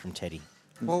apart from Teddy.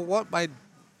 Well, what made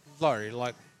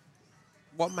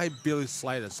Billy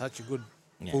Slater such a good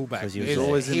fullback? He was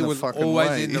always in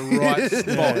the right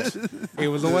spot. He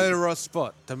was always in the right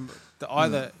spot to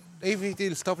either, even if he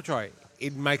didn't stop a try,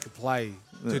 he'd make a play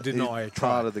to deny a try.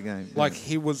 Part of the game. Like,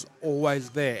 he was always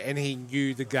there and he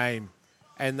knew the game.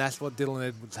 And that's what Dylan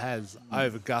Edwards has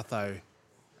over Gutho.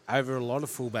 Over a lot of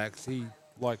fullbacks, his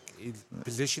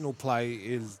positional play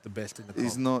is the best in the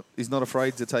comp. He's not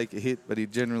afraid to take a hit, but he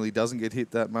generally doesn't get hit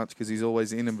that much because he's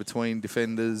always in and between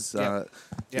defenders.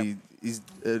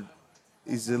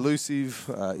 He's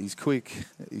elusive. He's quick.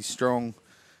 He's strong,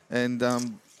 and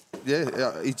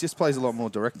he just plays a lot more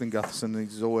direct than Gutherson.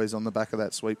 He's always on the back of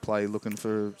that sweep play, looking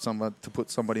for someone to put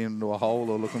somebody into a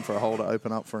hole or looking for a hole to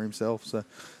open up for himself. So,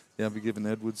 I'll be giving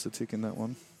Edwards a tick in that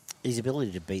one. His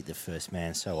ability to beat the first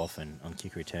man so often on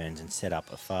kick returns and set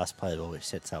up a fast play ball which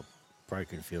sets up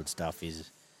broken field stuff is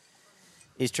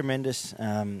tremendous.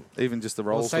 Even just the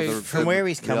role from where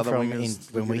he's come from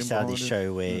when we started this him.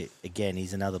 show, where again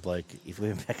he's another bloke. If we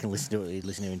went back and listened to it,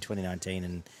 in 2019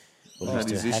 and had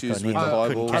his issues with him, the high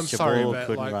couldn't ball. catch a ball,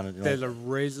 couldn't run it. There's a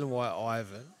reason why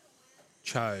Ivan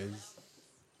chose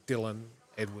Dylan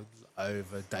Edwards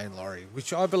over Dane Laurie,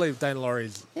 which I believe Dane Laurie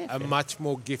is a much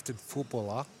more gifted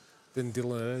footballer than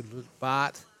Dylan Edwards,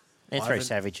 but it's very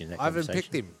savage in that Ivan conversation.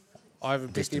 picked him. Ivan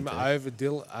picked him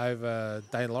over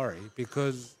Dane Laurie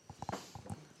because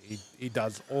he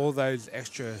does all those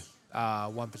extra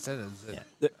 1%ers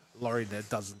that Laurie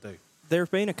doesn't do. There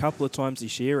have been a couple of times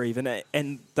this year even,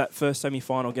 and that first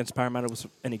semi-final against Parramatta was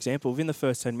an example. Within the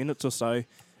first 10 minutes or so,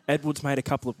 Edwards made a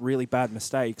couple of really bad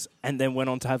mistakes and then went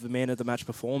on to have a man-of-the-match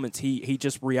performance. He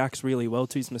just reacts really well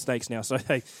to his mistakes now. So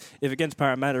if against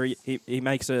Parramatta he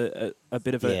makes a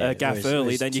bit of a gaff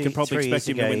early, then you can probably expect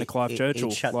him to win the Clive Churchill.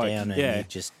 He'd shut down and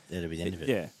that'll be the end of it.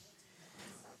 Yeah.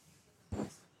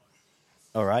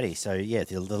 Alrighty, so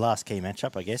the last key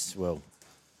matchup, I guess,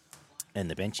 and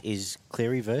the bench is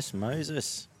Cleary versus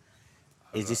Moses.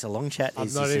 Is this a long chat? I'm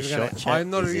Is not this a even short chat? I'm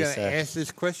not Is even this going to answer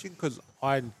this question because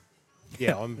I'm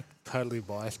totally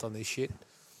biased on this shit.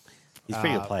 He's a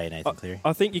pretty good player, Nathan Cleary.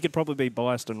 I think you could probably be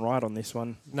biased and right on this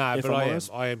one. No, if but I'm I am.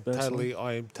 honest, I am personally.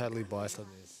 totally biased on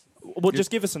this. Well, just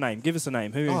give us a name. Give us a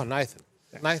name. Who? Oh, Nathan.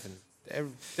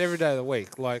 Every day of the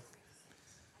week, like.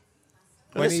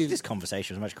 This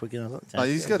conversation was much quicker than I thought.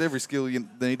 He's got every skill you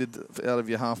needed out of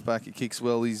your halfback. He kicks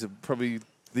well. He's probably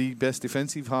the best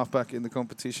defensive halfback in the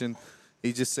competition.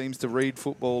 He just seems to read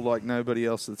football like nobody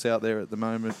else that's out there at the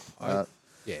moment.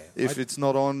 If it's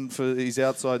not on for his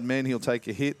outside men, he'll take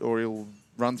a hit or he'll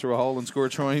run through a hole and score a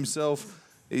try himself.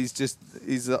 He's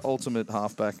the ultimate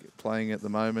halfback playing at the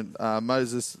moment.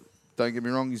 Moses, don't get me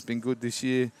wrong, he's been good this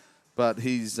year. But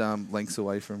he's lengths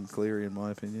away from Cleary, in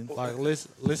my opinion. Like,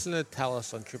 listen to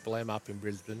Tallis on Triple M up in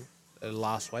Brisbane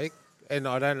last week, and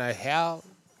I don't know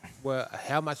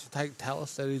how much to take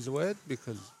Tallis at his word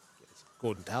because it's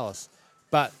Gordon Tallis.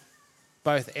 But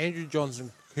both Andrew Johns and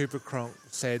Cooper Cronk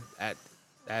said at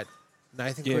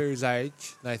Nathan Cleary's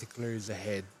age, Nathan Cleary's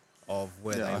ahead of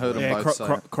where they I heard were. them both say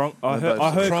it. I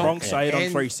heard Cronk say it on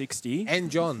 360.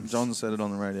 And Johns. John said it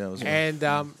on the radio as well. And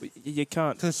you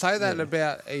can't to say that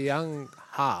about a young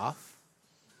half,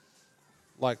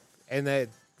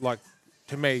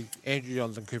 to me, Andrew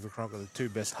Johns and Cooper Cronk are the two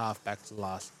best halfbacks of the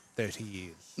last 30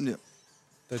 years. Yeah.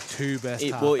 The two best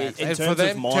halfbacks. Well, in And terms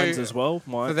of minds as well.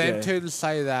 For them two to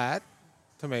say that,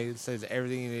 to me, it says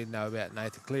everything you need to know about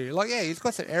Nathan Cleary. He's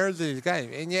got some errors in his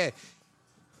game. And,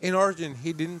 in Origin,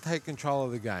 he didn't take control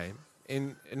of the game.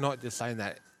 And not just saying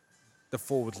that the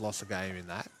forwards lost the game in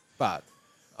that, but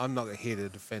I'm not here to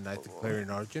defend Nathan Cleary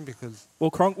in Origin because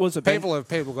Cronk was a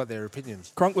people got their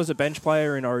opinions. Cronk was a bench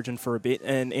player in Origin for a bit,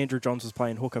 and Andrew Johns was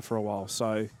playing hooker for a while.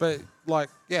 So, but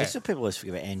That's what people always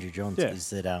forget about Andrew Johns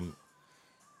is that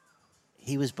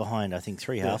he was behind, I think,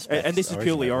 3 Yeah. halves. And this is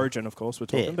purely Origin, of course, we're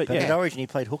talking. Yeah, but but yeah, at Origin, he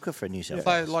played hooker for New South So,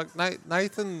 Wales. like,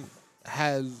 Nathan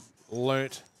has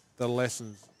learnt the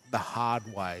lessons the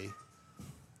hard way.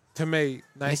 To me,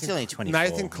 He's still only 24.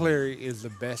 Nathan Cleary is the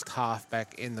best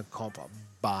halfback in the comp,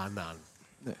 bar none.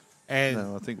 Yeah. And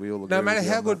No, I think we all agree. no matter with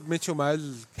you how on good Mitchell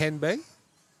Moses can be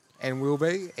and will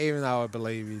be, even though I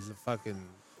believe he's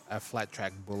a flat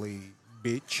track bully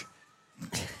bitch,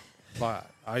 but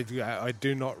I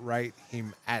do not rate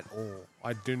him at all.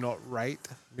 I do not rate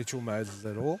Mitchell Moses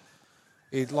at all.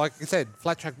 Like I said,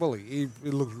 flat track bully. He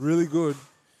looks really good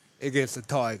against the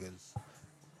Tigers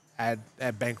at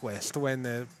Bankwest when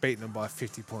they're beating them by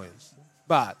 50 points.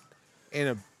 But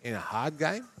in a hard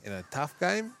game, in a tough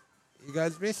game, he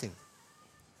goes missing.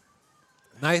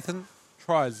 Nathan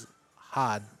tries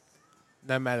hard,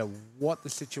 no matter what the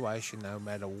situation, no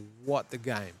matter what the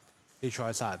game. He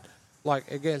tries hard.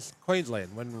 Like against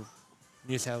Queensland, when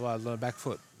New South Wales on the back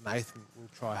foot, Nathan will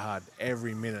try hard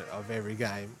every minute of every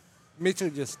game. Mitchell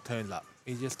just turns up.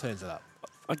 He just turns it up.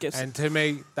 I guess. And to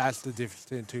me, that's the difference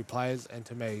between two players, and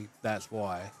to me, that's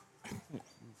why. I'm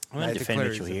going to Nathan defend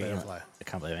Cleary's Mitchell a here. better You know, player. I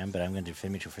can't believe I am, but I'm going to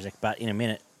defend Mitchell for a sec. But in a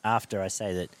minute, after I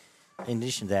say that, in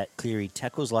addition to that, Cleary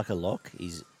tackles like a lock.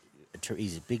 He's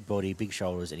a big body, big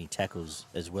shoulders, and he tackles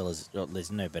as well as... Well,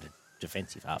 there's no better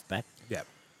defensive halfback. Yeah.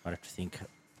 I'd have to think...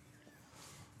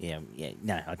 Yeah,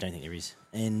 no, I don't think there is.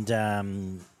 And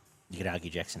you could argue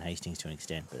Jackson Hastings to an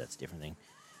extent, but that's a different thing.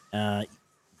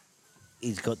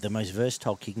 He's got the most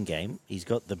versatile kicking game. He's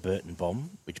got the Burton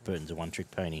bomb, which Burton's a one-trick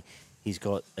pony. He's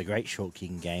got a great short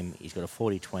kicking game. He's got a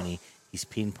 40-20. He's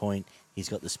pinpoint. He's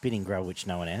got the spinning grub, which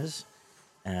no one has.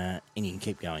 And you can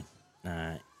keep going.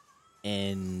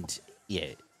 And, yeah,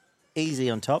 easy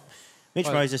on top. Mitch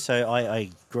Moses, so I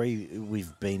agree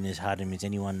we've been as hard on him as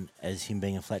anyone as him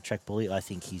being a flat track bully. I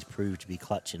think he's proved to be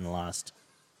clutch in the last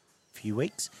few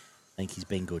weeks. I think he's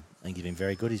been good. I think he's been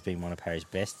very good. He's been one of Parry's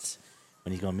bests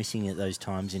when he's gone missing at those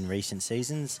times in recent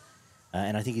seasons.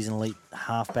 And I think he's an elite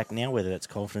halfback now, whether that's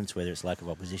confidence, whether it's lack of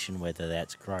opposition, whether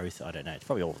that's growth. I don't know. It's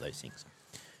probably all of those things.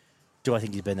 Do I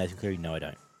think he's better than Nathan Cleary? No, I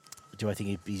don't. Do I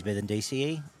think he's better than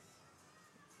DCE?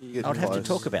 Getting I would have to close.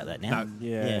 talk about that now. No.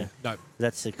 Yeah. No.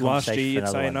 That's the Last conversation year, for you'd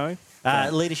another say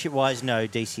one. no. Leadership-wise, no.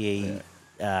 DCE,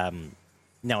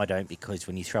 no, I don't, because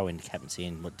when you throw in captaincy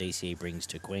and what DCE brings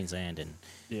to Queensland and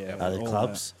Yeah, other all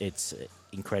clubs, it's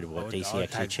incredible what DCE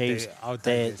actually achieves. I would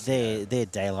take They're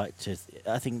daylight to...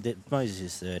 I think that Moses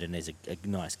is third, and there's a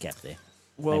nice gap there.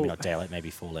 Well, maybe not daylight, maybe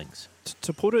 4 lengths.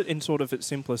 to put it in sort of its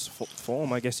simplest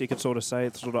form, I guess you could sort of say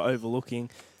it's sort of overlooking.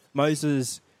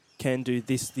 Moses can do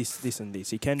this, and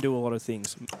this. He can do a lot of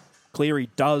things. Cleary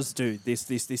does do this,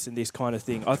 and this kind of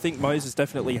thing. I think Moses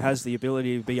definitely has the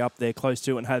ability to be up there close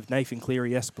to and have Nathan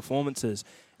Cleary-esque performances,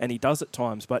 and he does at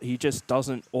times, but he just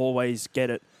doesn't always get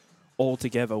it all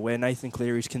together, where Nathan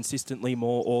Cleary is consistently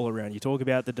more all-around. You talk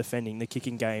about the defending, the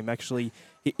kicking game. Actually,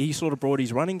 he sort of brought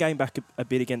his running game back a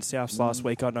bit against Souths last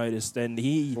week, I noticed, and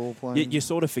Ball playing. you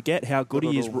sort of forget how good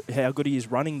he is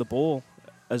running the ball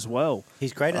as well.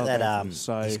 He's great at that.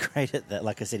 So- He's great at that.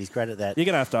 Like I said, he's great at that. You're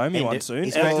going to have to owe me And one it- soon.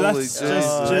 he's And great- that's Holy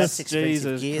that's just expensive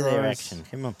Jesus gear there, Christ. action.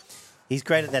 Come on. He's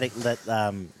great at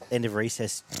that end of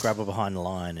recess grubber behind the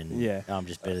line, and Yeah. I'm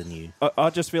just better than you. I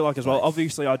just feel like as well,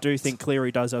 obviously I do think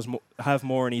Cleary does have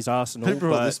more in his arsenal. Who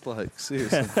brought but this bloke?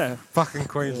 Seriously. Fucking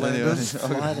Queenslanders.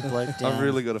 Fly the bloke down. I've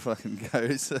really got to fucking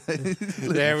go. So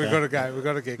Yeah, we've got to go. We've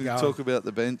got to get we going. talk about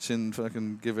the bench and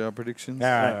fucking give our predictions. All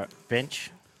right, Alright.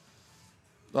 bench.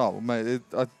 Oh, mate,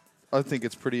 I think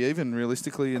it's pretty even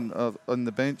realistically on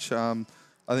the bench.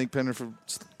 I think Penrith have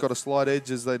got a slight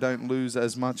edge as they don't lose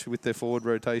as much with their forward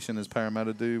rotation as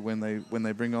Parramatta do when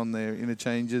they bring on their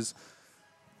interchanges.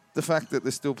 The fact that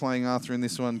they're still playing Arthur in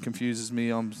this one confuses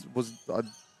me. I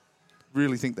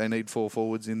really think they need 4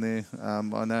 forwards in there. I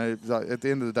know like, at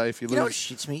the end of the day, if you You know what lose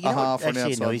shits me? You a know what half and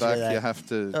actually outside annoys me back, about that? you have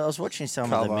to. I was watching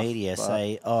some of the cover, media but-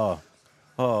 say, "Oh,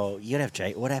 you gotta have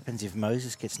Jake. What happens if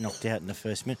Moses gets knocked out in the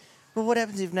first minute? Well, what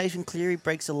happens if Nathan Cleary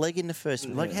breaks a leg in the first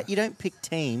minute? Like, you don't pick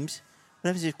teams. What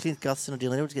happens if Clint Gutherson or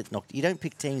Dylan Edwards gets knocked? You don't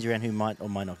pick teams around who might or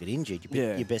might not get injured. You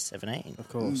pick your best 17. Of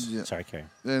course. Yeah. Sorry, Kerry.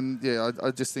 And yeah,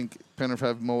 I just think Penrith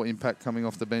have more impact coming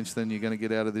off the bench than you're going to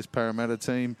get out of this Parramatta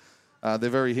team. They're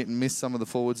very hit and miss, some of the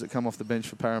forwards that come off the bench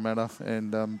for Parramatta.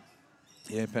 And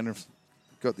yeah, Penrith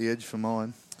got the edge for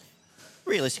mine.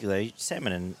 Realistically, though,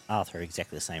 Salmon and Arthur are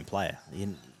exactly the same player.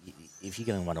 If you're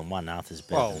going one-on-one, Arthur's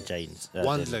better than Jaden's.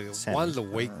 One's a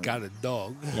weak-gutted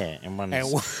dog. Yeah, and one's...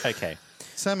 And okay.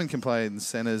 Salmon can play in the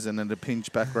centres and in a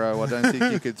pinch back row. I don't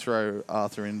think you could throw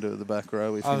Arthur into the back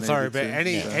row if you I'm sorry,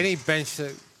 needed but to. any bench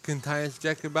that contains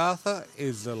Jacob Arthur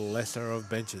is the lesser of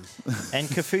benches. And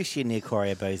Kafusi and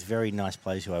Niokore are both very nice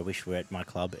players who I wish were at my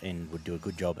club and would do a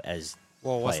good job as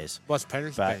players. What's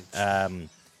Penrith's But bench? Kenny.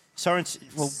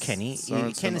 Sorensen, Kenny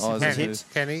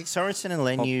Isaac. Kenny, Sorensen and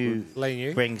Lenu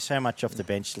Lenu. bring so much off the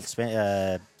bench.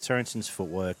 Sorensen's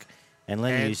footwork and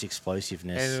Lenu's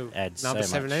explosiveness and adds number so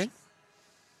 17? much.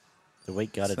 The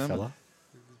weak-gutted Salmon.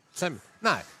 fella.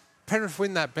 No, Penrith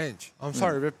win that bench. I'm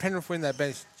sorry, but Penrith win that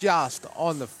bench just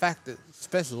on the fact that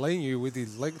Spencer Lenu with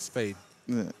his leg speed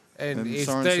Yeah. and his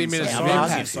Sorensen 30 minutes Yeah, of I mean,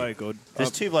 impact. Sorensen's so good.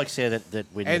 There's two blokes there that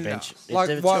win And the bench. like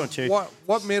They're 2 what, and 2.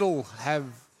 what middle have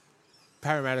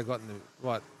Parramatta got in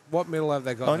the what middle have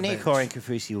they got? in the bench? Niokore and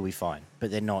Kafusi will be fine, but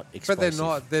they're not But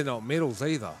explosive. they're not middles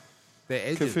either. They're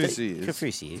edges. Kafusi is.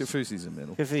 Kafusi is. Kafusi's a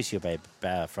middle. Kafusi will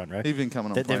be front row. He's been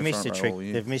coming on They've playing missed front a row trick. all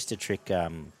year. They've missed a trick.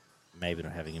 Maybe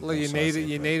not having him. Well, you on need size you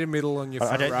there, but- need a middle on your I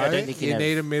front don't- row. I don't think you you have-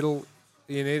 need a middle.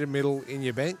 You need a middle in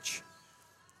your bench,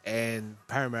 and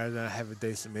Parramatta don't have a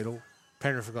decent middle.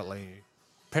 Penrith have got Lenu.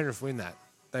 Penrith win that.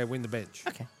 They win the bench,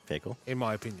 Okay, fair call. in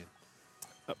my opinion.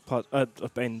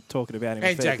 I've been talking about him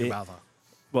And a fair Jacob bit. Arthur.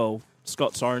 Well,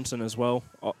 Scott Sorensen as well,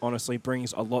 honestly,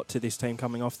 brings a lot to this team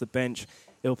coming off the bench.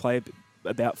 He'll play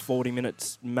about 40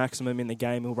 minutes maximum in the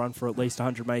game. He'll run for at least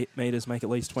 100 metres, make at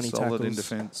least 20 Solid tackles. in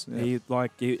defence. Yeah.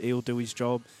 He'll do his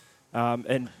job.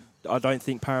 And I don't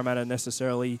think Parramatta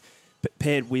necessarily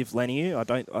paired with Leniu.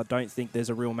 I don't think there's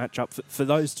a real matchup for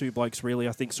those two blokes. Really,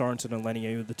 I think Sorensen and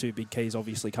Leniu are the two big keys.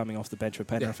 Obviously, coming off the bench for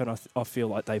Penrith, and I feel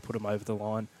like they put him over the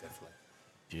line. Definitely.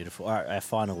 Beautiful. All right, our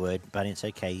final word, but it's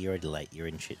okay. You're already late. You're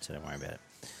in shit, so don't worry about it.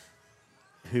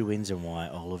 Who wins and why,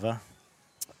 Oliver?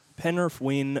 Penrith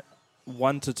win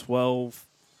 1-12.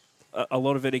 A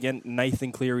lot of it again.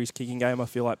 Nathan Cleary's kicking game. I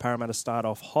feel like Parramatta start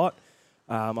off hot.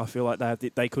 I feel like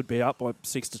they could be up by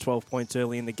 6 to 12 points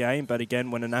early in the game, but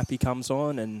again, when Anapi comes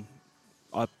on, and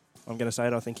I'm going to say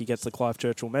it, I think he gets the Clive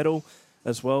Churchill medal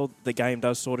as well. The game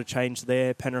does sort of change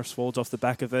there. Penrith falls off the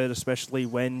back of it, especially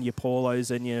when your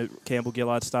Paulos and your Campbell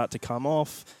Gillard start to come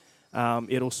off.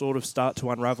 It'll sort of start to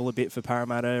unravel a bit for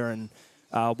Parramatta, and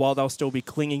while they'll still be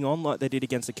clinging on like they did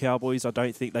against the Cowboys, I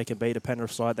don't think they can beat a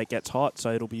Penrith side that gets hot.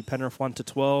 So it'll be Penrith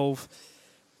 1-12.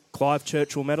 Clive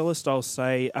Churchill medalist, I'll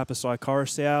say Apisai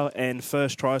Coruscant, and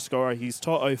first try scorer. He's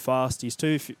Toto fast. He's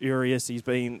too furious. He's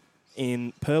been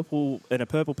in a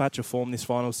purple patch of form this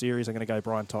final series. I'm going to go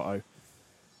Brian Toto.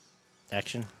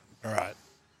 Action. All right.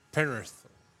 Penrith,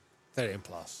 13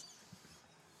 plus.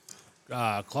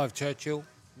 Clive Churchill,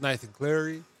 Nathan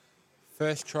Cleary,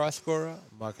 first try scorer,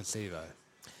 Mike Acevo.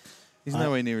 He's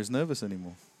nowhere near as nervous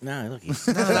anymore. No, look, he's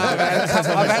I've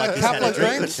had a couple of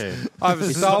drink or drinks. two. I've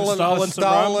stolen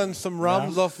stolen some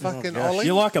rums No? off fucking gosh. Ollie.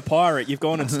 You're like a pirate. You've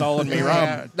gone and stolen me rum.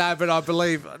 Yeah, no, but I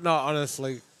believe, no,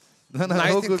 honestly, No, all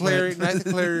Nathan good, Cleary, mate.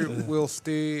 Nathan Cleary will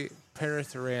steer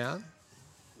Penrith around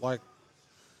like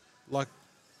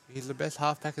he's the best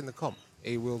halfback in the comp.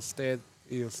 He'll steer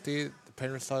the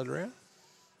Penrith side around,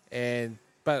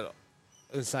 but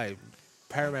as I say,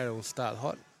 Parramatta will start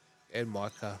hot, and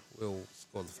Micah will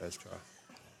score the first try.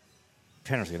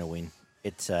 Penrith's going to win.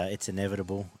 It's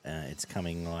inevitable. It's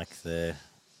coming like the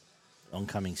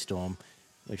oncoming storm,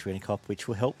 which we're going to cop, which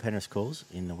will help Penrith's cause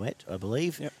in the wet, I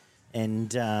believe. Yep.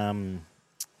 And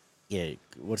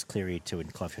what's Cleary to in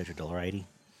Clive Churchill $1.80?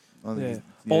 I think Yeah.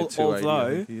 he's, Al- 280, I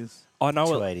although- think he is. I know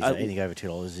 $2.80. So anything over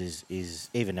 $2 is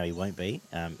even though he won't be.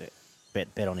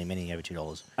 Bet on him anything over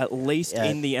 $2. at least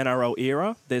in the NRL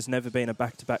era, there's never been a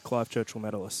back-to-back Clive Churchill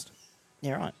medalist.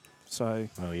 Yeah, right. So,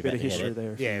 Well, you bit bet of they had history it.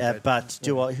 there. Yeah, But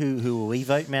who will we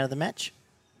vote man of the match?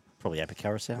 Probably Api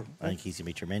Carousel. I think he's going to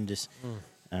be tremendous.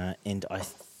 And I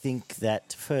think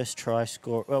that first try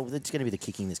score. Well, it's going to be the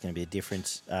kicking that's going to be the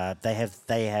difference.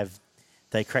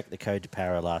 They cracked the code to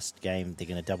Para last game. They're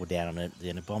going to double down on it.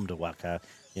 They're going to bomb to Waka.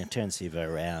 They're going to turn Sivo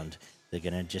around. They're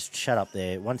going to just shut up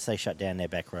there. Once they shut down their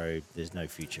back row, there's no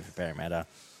future for Parramatta.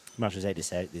 Much as I hate to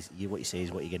say it, what you see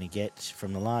is what you're going to get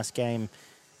from the last game.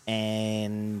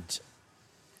 And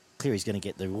Cleary's going to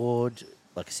get the award.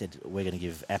 Like I said, we're going to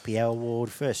give Appy our award.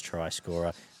 First try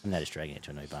scorer. I'm not just dragging it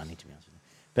to a no Barney, to be honest with you.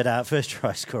 But first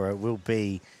try scorer will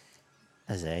be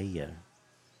Isaiah.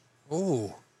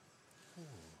 Ooh.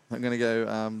 I'm going to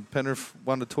go Penrith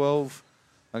 1-12.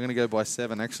 I'm going to go by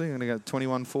 7, actually. I'm going to go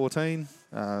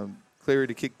 21-14. Cleary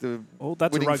to kick the Oh,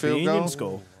 that's a winning rugby field union goal.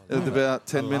 score. With about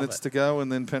 10 love minutes it. to go,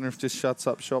 and then Penrith just shuts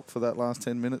up shop for that last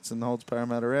 10 minutes and holds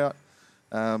Parramatta out.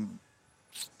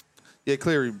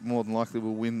 Cleary more than likely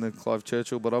will win the Clive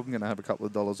Churchill, but I'm going to have a couple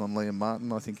of dollars on Liam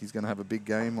Martin. I think he's going to have a big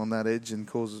game on that edge and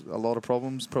cause a lot of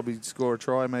problems. Probably score a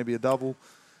try, maybe a double.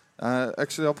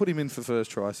 Actually, I'll put him in for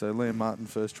first try. So Liam Martin,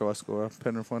 first try scorer.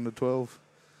 Penrith 1-12.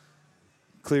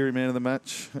 Cleary man of the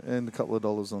match, and a couple of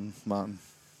dollars on Martin.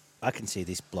 I can see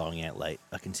this blowing out late.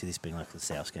 I can see this being like the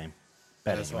South game.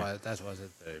 But That's anyway, why I said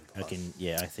 13 I plus. can.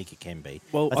 Yeah, I think it can be.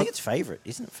 Well, I think it's favourite,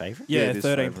 isn't it? Favourite. Yeah, it is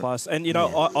 13 favourite. plus. And, you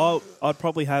know, I'd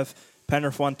probably have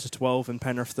Penrith 1 to 12 and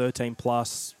Penrith 13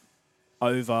 plus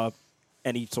over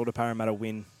any sort of Parramatta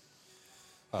win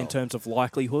in terms of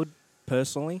likelihood,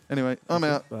 personally. Anyway, I'm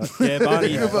out. But, yeah,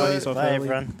 Barney's off Bye, early.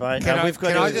 everyone. Bye. Can I We've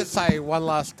got to. just say one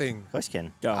last thing? Of course, you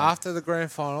can. Go on. After the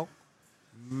grand final,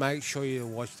 make sure you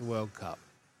watch the World Cup.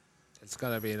 It's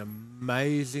going to be an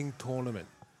amazing tournament.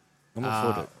 I'm looking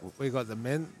forward to it. We got the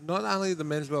men, not only the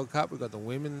men's World Cup, we got the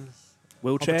women's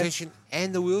Wheelchair? competition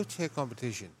and the wheelchair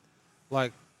competition.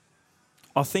 Like,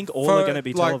 I think all for- are going to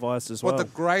be like, televised as well. What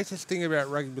the greatest thing about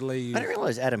rugby league I is didn't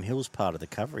realise Adam Hill's part of the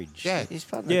coverage. Yeah. He's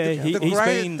part of the, Yeah, the he's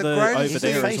great- been the the greatest- over he's the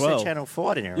there face as well. of Channel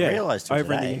 4. I didn't Yeah, realise till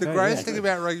over in the today. the UK. greatest Yeah. thing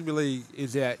about rugby league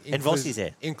is our And Vossi's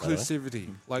there, by the way.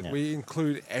 inclusivity. Like Yeah. we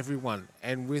include everyone,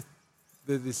 and with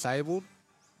the disabled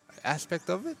aspect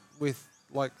of it, with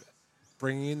like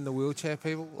bringing in the wheelchair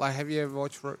people. Like, have you ever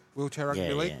watched wheelchair rugby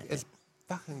Yeah, league? yeah, It's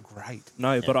fucking great.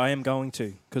 No, but I am going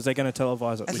to because they're going to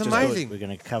televise it. That's which is amazing. good. We're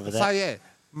going to cover So that. yeah,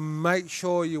 make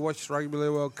sure you watch the Rugby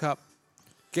League World Cup.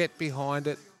 Get behind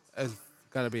it. It's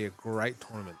going to be a great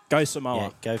tournament. Go Samoa. Yeah,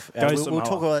 go. Go We'll Samoa.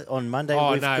 talk about it on Monday.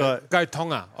 Oh We've no, got. go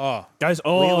Tonga. Oh, Goes. We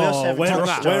also have we're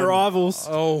touched we're on- rivals.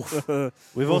 oh,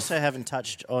 We've also haven't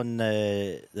touched on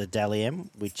the Dally M,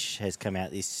 which has come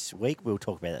out this week. We'll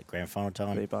talk about that grand final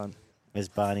time Be fun. as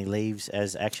Barney leaves,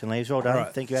 as Action leaves. Well done.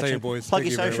 Right. Thank you, See Action. you, boys. Plug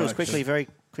Thank your you very socials much. quickly, very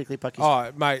quickly. Plug your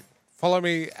oh, mate. Follow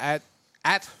me at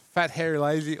Fat Hairy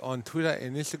Lazy on Twitter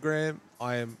and Instagram.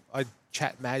 I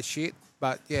chat mad shit,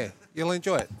 but yeah, you'll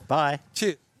enjoy it. Bye.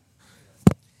 Cheers.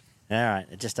 All right,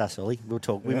 just us, Ollie. We'll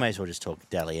talk. We may as well just talk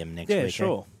Dally M next Yeah, week.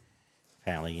 sure.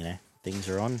 Apparently, things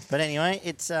are on. But anyway,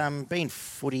 it's been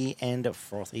footy and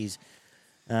frothies.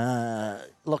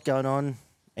 Lot going on.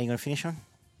 Are you going to finish on?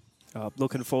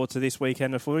 Looking forward to this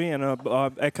weekend of footy, and I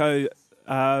echo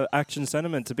Action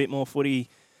sentiments. A bit more footy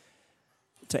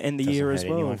to end the Doesn't year hurt as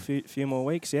well. anyone. A few more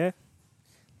weeks, yeah.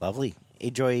 Lovely.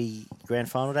 Enjoy grand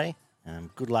final day.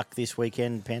 Good luck this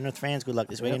weekend, Penrith fans. Good luck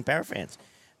this weekend, Para fans.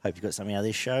 Hope you got something out of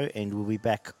this show, and we'll be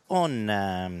back on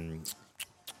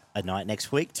a night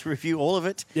next week to review all of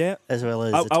it. Yeah. As well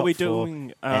as Are- the top are we four.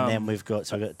 doing, and then we've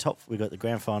got we've got the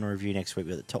grand final review next week.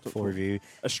 We've got the top four review.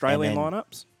 Australian And then-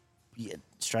 lineups? Yeah,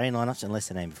 Australian lineups, unless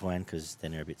they're named beforehand, because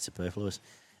then they're a bit superfluous.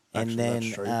 Actually, And then,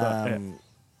 that's true, but, yeah.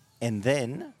 and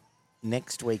then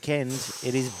next weekend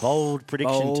it is bold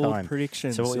prediction Bold time.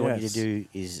 predictions, So what we want you yes. to do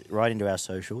is write into our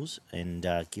socials and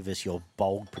give us your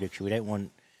bold prediction. We don't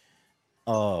want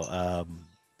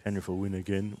Penrith will win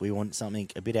again. We want something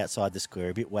a bit outside the square,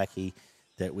 a bit wacky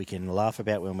that we can laugh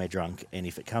about when we're drunk. And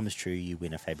if it comes true, you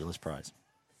win a fabulous prize.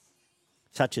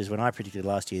 Such as when I predicted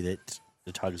last year that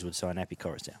the Tigers would sign Appy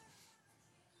Coruscant.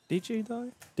 Did you,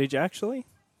 though? Did you actually?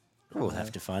 We'll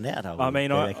have to find out. I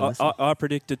mean, I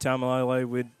predicted Tamalolo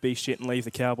would be shit and leave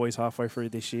the Cowboys halfway through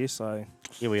this year, so...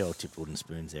 Yeah, we all tipped wooden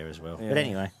spoons there as well. Yeah. But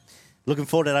anyway, looking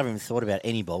forward to it. I haven't even thought about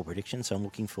any bold predictions, so I'm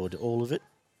looking forward to all of it.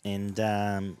 And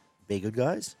be good,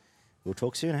 guys. We'll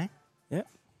talk soon, eh? Yeah.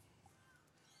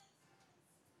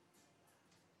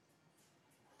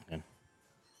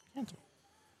 Cancel.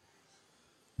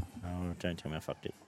 Oh, don't tell me I fucked it.